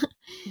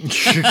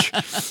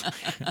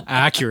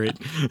 Accurate.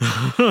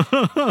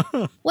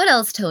 What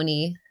else,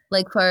 Tony?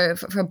 Like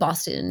for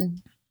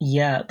Boston?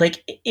 Yeah,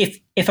 like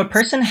if a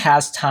person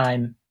has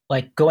time,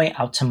 like going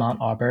out to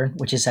Mount Auburn,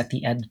 which is at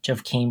the edge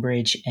of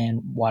Cambridge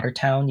and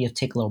Watertown, you have to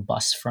take a little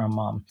bus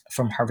from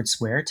Harvard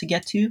Square to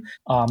get to,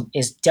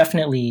 is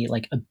definitely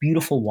like a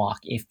beautiful walk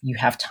if you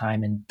have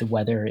time and the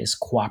weather is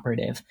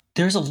cooperative.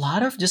 There's a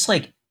lot of just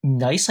like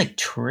nice, like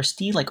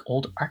touristy, like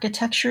old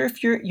architecture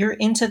if you're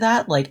into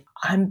that. Like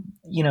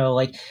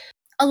like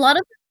a lot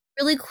of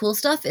really cool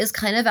stuff is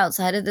kind of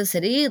outside of the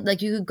city.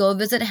 Like you could go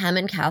visit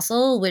Hammond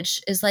Castle, which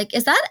is like,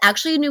 is that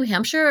actually New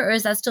Hampshire or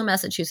is that still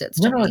Massachusetts?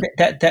 No,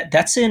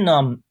 that's in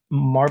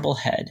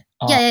Marblehead.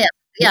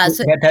 Yeah.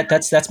 So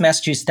that's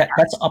Massachusetts.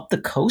 That's up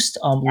the coast,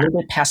 a little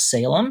bit past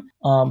Salem.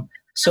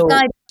 So guy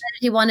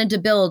decided he wanted to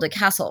build a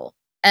castle,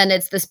 and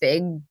it's this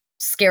big,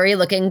 scary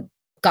looking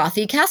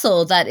gothy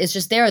castle that is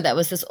just there. That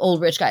was this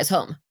old rich guy's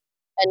home,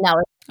 and now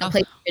it's a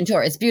place you can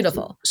tour. It's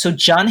beautiful. So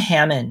John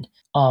Hammond,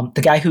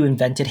 the guy who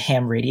invented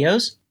ham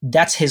radios,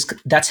 that's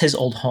his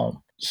old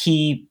home.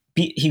 He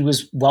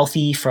was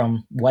wealthy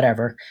from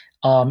whatever,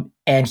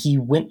 and he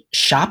went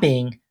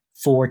shopping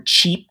for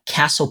cheap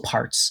castle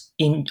parts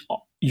in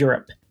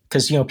Europe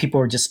because people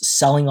were just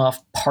selling off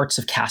parts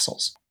of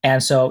castles.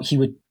 And so he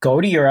would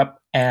go to Europe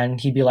and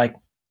he'd be like,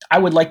 I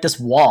would like this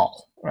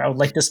wall, or I would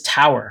like this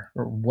tower,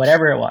 or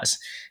whatever it was.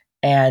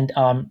 And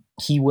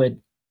he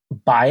would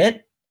buy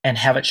it and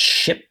have it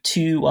shipped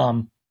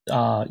to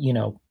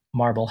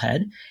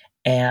Marblehead,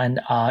 and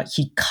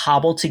he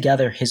cobbled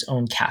together his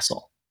own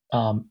castle,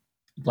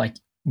 like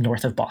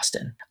north of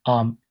Boston.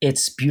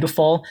 It's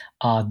beautiful.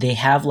 They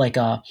have like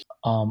a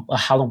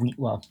Halloween.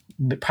 Well,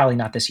 probably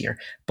not this year,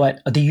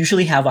 but they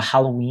usually have a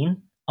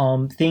Halloween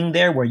thing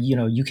there where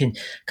you can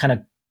kind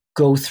of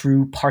go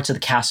through parts of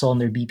the castle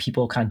and there'd be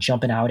people kind of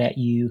jumping out at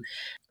you.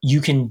 You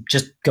can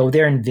just go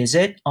there and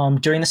visit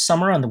during the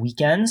summer on the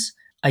weekends.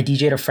 I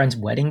DJ'd a friend's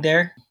wedding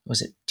there.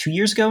 Was it 2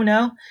 years ago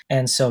now?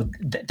 And so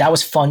that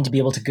was fun to be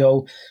able to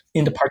go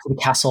into parts of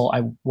the castle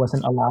I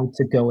wasn't allowed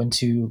to go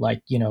into,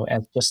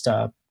 as just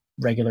a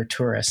regular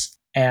tourist.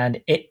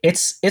 And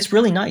it's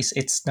really nice.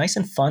 It's nice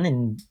and fun.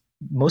 And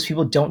most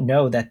people don't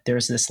know that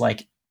there's this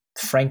like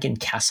Franken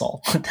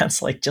Castle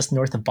that's like just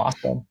north of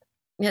Boston.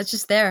 Yeah, it's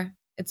just there.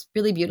 It's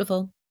really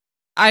beautiful.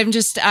 I'm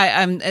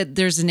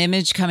there's an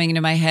image coming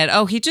into my head.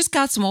 Oh, he just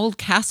got some old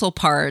castle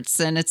parts.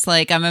 And it's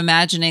like, I'm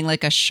imagining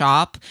like a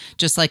shop,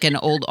 just like an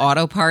old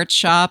auto parts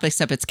shop,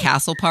 except it's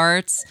castle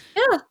parts.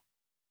 Yeah.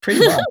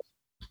 Pretty much.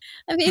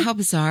 I mean, how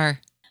bizarre.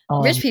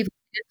 Rich people.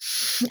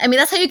 I mean,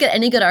 that's how you get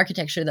any good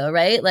architecture though,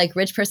 right? Like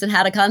rich person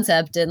had a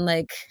concept and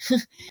like.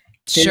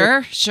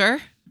 Sure.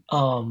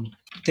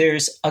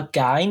 There's a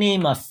guy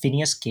named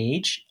Phineas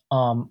Gage,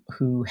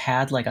 who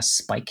had like a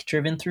spike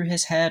driven through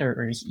his head,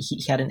 or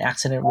he had an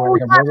accident where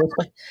like a railroad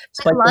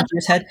spike went through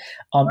his head.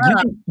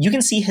 You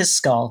can see his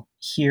skull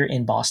here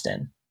in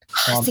Boston.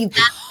 See,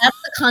 that's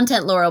the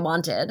content Laura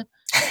wanted.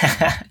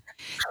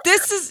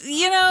 This is,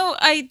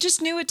 I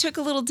just knew it took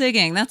a little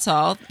digging. That's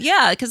all.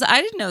 Yeah, because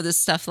I didn't know this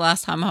stuff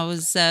last time I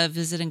was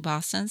visiting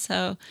Boston.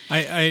 So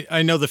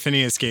I know the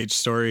Phineas Gage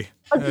story.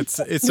 It's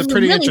a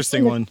pretty really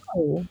interesting one.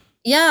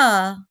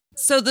 Yeah.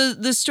 So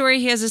the story,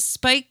 he has a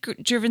spike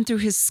driven through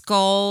his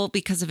skull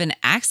because of an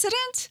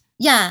accident?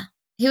 Yeah.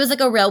 He was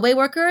like a railway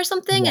worker or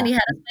something, and he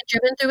had a spike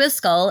driven through his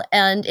skull,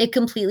 and it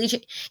completely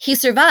he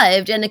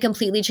survived, and it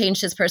completely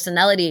changed his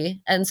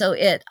personality. And so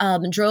it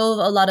drove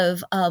a lot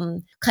of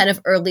kind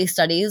of early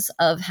studies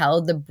of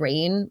how the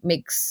brain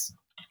makes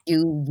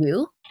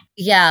you.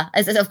 Yeah,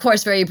 as of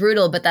course very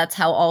brutal, but that's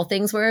how all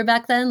things were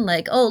back then.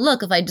 Like, oh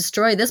look, if I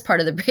destroy this part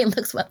of the brain,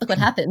 look what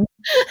happened.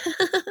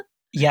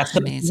 Yeah, so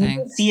you Amazing.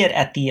 can see it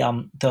at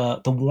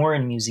the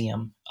Warren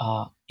Museum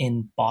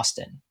in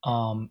Boston.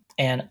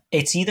 And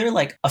it's either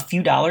like a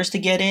few dollars to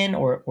get in,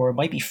 or it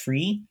might be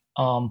free.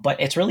 But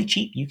it's really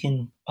cheap. You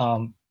can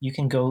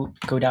go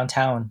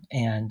downtown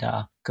and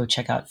go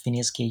check out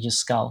Phineas Gage's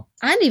skull.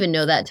 I didn't even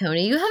know that,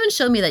 Tony. You haven't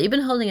shown me that. You've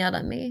been holding out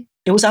on me.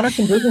 It was on our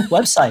Convergence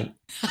website.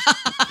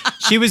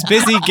 She was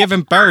busy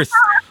giving birth.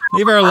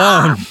 Leave her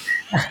alone.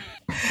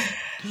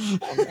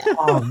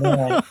 Oh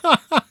man.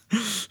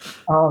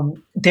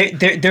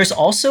 There's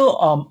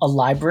also a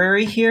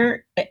library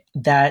here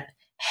that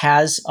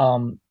has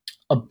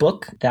a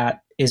book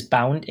that is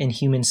bound in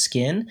human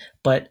skin,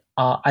 but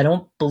I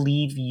don't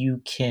believe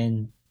you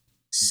can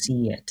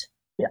see it.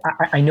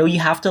 I know you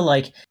have to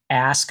like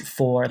ask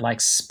for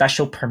like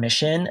special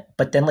permission,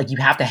 but then like you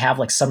have to have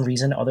like some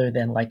reason other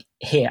than like,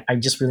 hey, I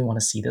just really want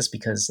to see this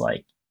because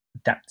like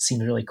that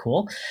seems really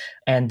cool.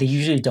 And they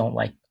usually don't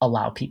like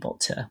allow people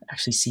to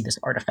actually see this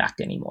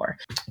artifact anymore.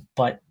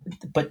 But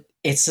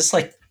it's this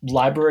like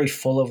library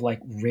full of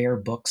like rare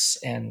books,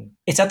 and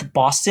it's at the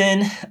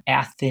Boston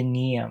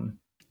Athenaeum.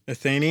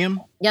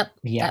 Athenaeum? Yep.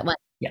 Yeah. That one.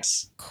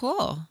 Yes.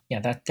 Cool.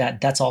 Yeah,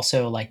 that's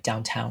also like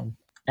downtown.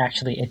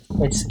 Actually,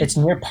 it's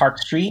near Park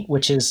Street,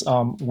 which is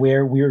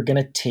where we were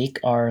gonna take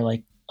our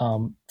like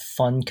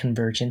fun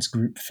Convergence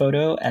group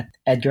photo at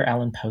Edgar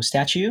Allan Poe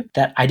statue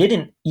that I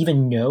didn't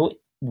even know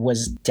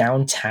was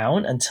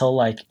downtown until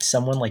like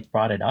someone like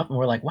brought it up, and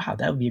we're like, wow,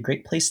 that would be a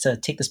great place to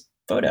take this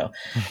photo.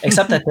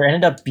 Except that there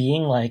ended up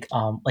being like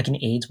an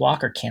AIDS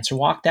walk or cancer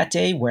walk that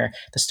day, where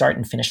the start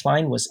and finish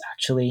line was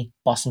actually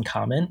Boston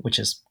Common, which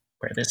is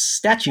where this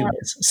statue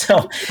is.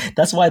 So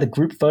that's why the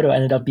group photo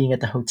ended up being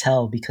at the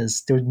hotel,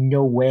 because there was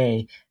no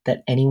way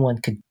that anyone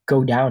could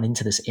go down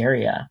into this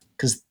area,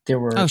 because there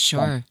were Oh,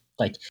 sure.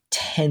 like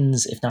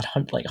tens, if not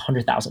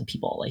 100,000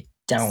 people like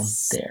down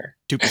there.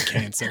 Stupid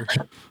cancer.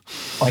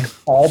 Like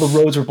all the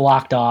roads were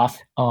blocked off.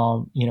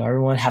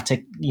 Everyone had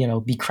to,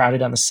 be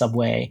crowded on the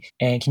subway.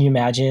 And can you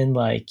imagine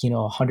like,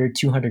 100,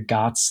 200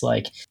 Goths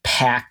like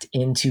packed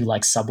into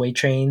like subway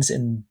trains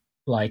in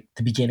like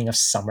the beginning of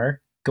summer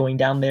going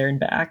down there and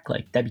back?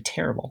 Like that'd be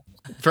terrible.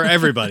 For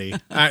everybody.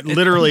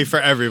 Literally for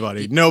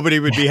everybody. Nobody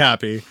would be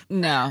happy.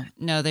 No,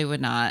 they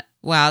would not.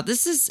 Wow,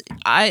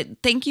 I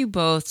thank you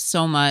both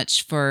so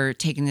much for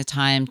taking the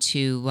time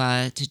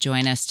to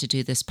join us to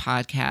do this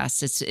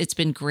podcast. It's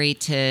been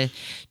great to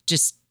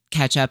just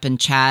catch up and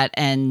chat.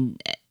 And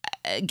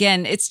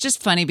again, it's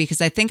just funny because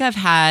I think I've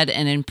had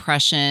an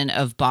impression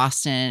of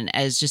Boston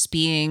as just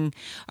being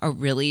a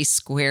really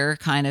square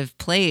kind of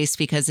place,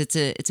 because it's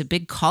a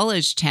big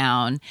college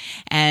town,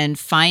 and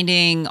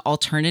finding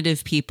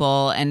alternative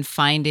people and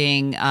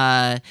finding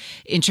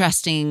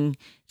interesting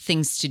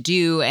things to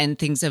do and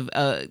things of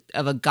a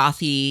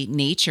gothy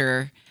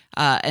nature,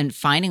 and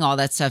finding all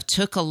that stuff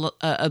took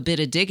a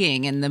bit of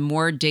digging. And the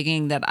more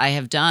digging that I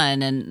have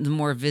done and the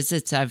more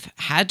visits I've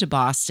had to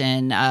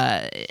Boston,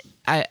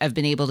 I've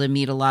been able to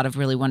meet a lot of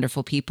really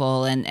wonderful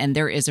people, and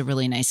there is a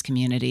really nice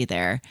community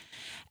there.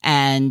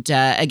 And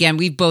again,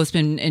 we've both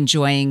been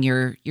enjoying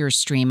your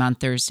stream on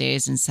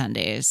Thursdays and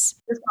Sundays.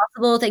 It's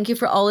possible. Thank you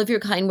for all of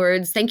your kind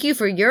words. Thank you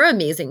for your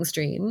amazing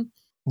stream.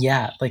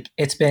 Yeah, like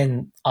it's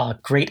been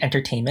great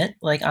entertainment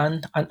like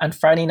on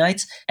Friday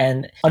nights.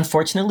 And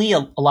unfortunately,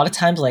 a lot of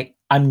times like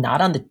I'm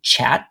not on the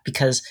chat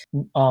because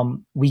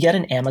we get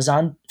an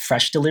Amazon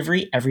Fresh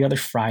delivery every other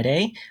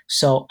Friday.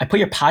 So I put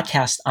your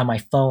podcast on my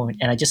phone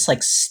and I just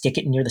like stick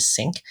it near the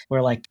sink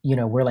where like,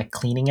 we're like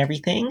cleaning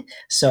everything.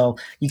 So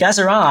you guys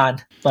are on,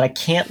 but I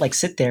can't like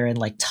sit there and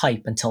like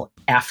type until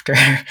after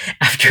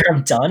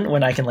I'm done,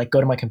 when I can like go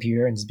to my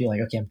computer and just be like,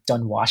 okay, I'm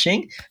done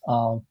washing.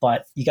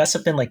 But you guys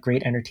have been like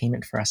great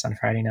entertainment for us on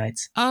Friday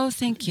nights. Oh,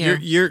 thank you.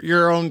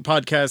 Your own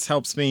podcast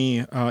helps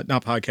me,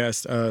 not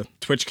podcast,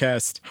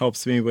 Twitchcast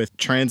helps me with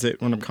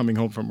transit when I'm coming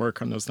home from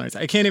work on those nights.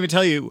 I can't even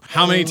tell you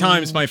how many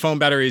times my phone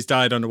batteries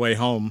died on the way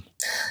home.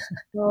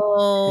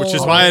 Which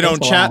is why I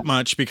don't chat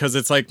much, because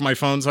it's like my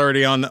phone's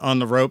already on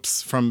the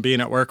ropes from being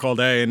at work all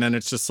day, and then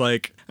it's just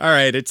like, all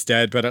right, it's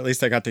dead, but at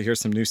least I got to hear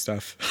some new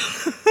stuff.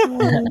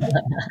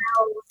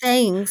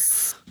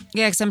 Thanks.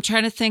 Yeah, because I'm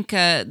trying to think.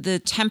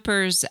 The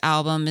Tempers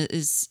album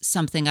is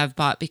something I've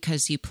bought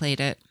because you played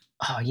it.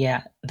 Oh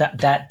yeah,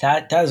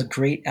 that was a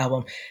great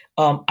album.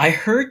 I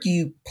heard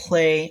you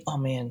play. Oh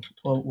man,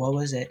 what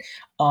was it?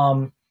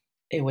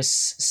 It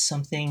was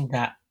something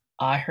that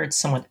I heard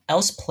someone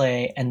else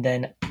play, and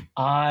then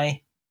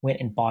I went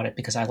and bought it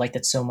because I liked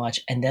it so much.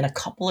 And then a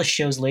couple of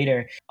shows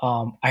later,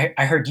 I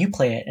heard you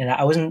play it, and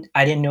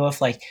I didn't know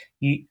if like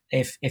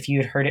if you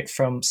had heard it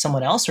from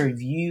someone else or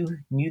if you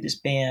knew this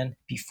band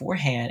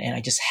beforehand. And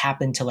I just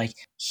happened to like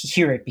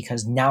hear it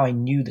because now I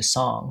knew the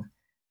song.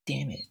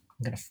 Damn it,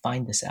 I'm gonna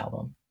find this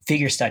album,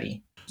 Figure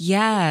Study.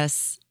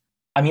 Yes.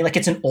 I mean, like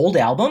it's an old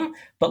album,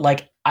 but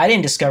like I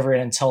didn't discover it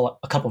until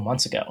a couple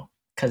months ago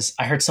because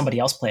I heard somebody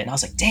else play it, and I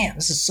was like, damn,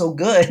 this is so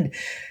good.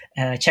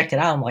 And I checked it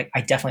out. I'm like,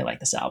 I definitely like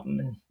this album.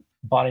 And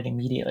bought it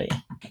immediately.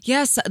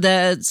 Yes,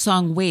 the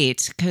song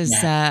 "Wait," because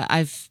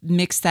I've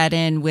mixed that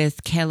in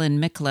with Kaelin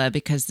Mikla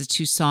because the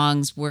two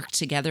songs work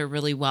together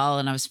really well,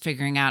 and I was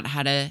figuring out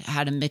how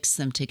to mix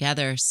them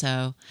together.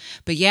 So,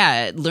 but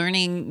yeah,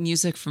 learning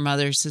music from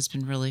others has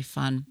been really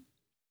fun.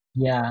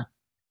 Yeah.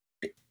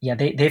 Yeah,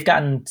 they've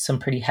gotten some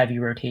pretty heavy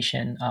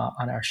rotation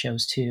on our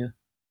shows too.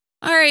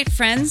 All right,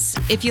 friends,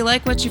 if you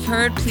like what you've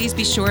heard, please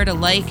be sure to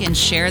like and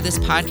share this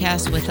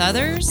podcast with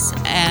others.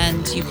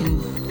 And you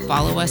can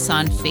follow us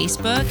on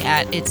Facebook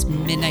at It's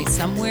Midnight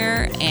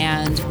Somewhere.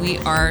 And we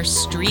are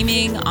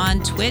streaming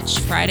on Twitch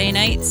Friday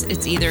nights.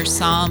 It's either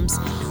Psalms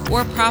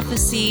or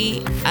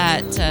Prophecy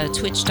at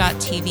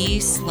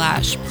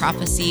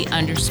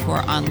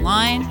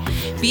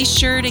twitch.tv/prophecy_online. Be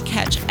sure to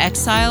catch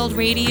Exiled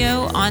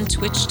Radio on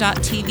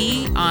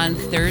twitch.tv on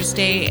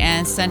Thursday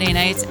and Sunday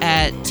nights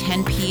at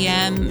 10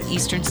 p.m.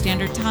 Eastern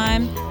Standard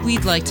Time.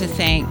 We'd like to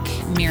thank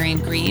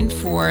Miriam Green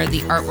for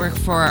the artwork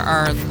for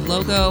our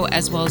logo,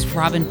 as well as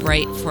Robin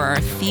Bright for our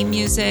theme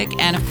music,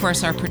 and of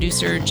course our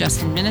producer,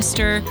 Justin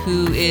Minister,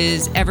 who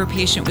is ever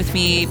patient with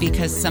me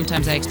because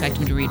sometimes I expect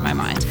him to read my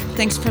mind.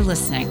 Thanks for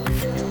listening.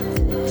 It's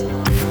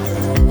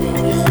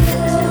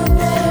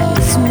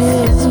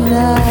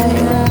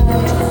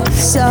midnight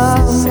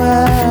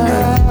somewhere.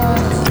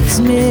 It's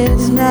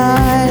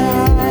midnight.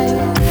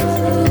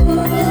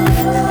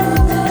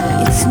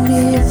 It's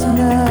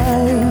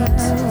midnight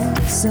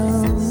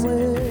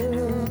somewhere.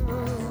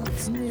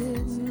 It's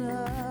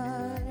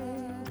midnight.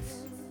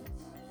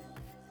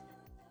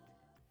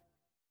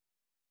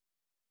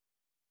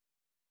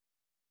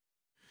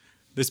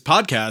 This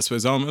podcast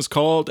was almost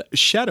called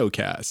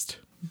Shadowcast,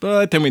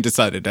 but then we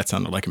decided that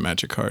sounded like a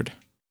magic card.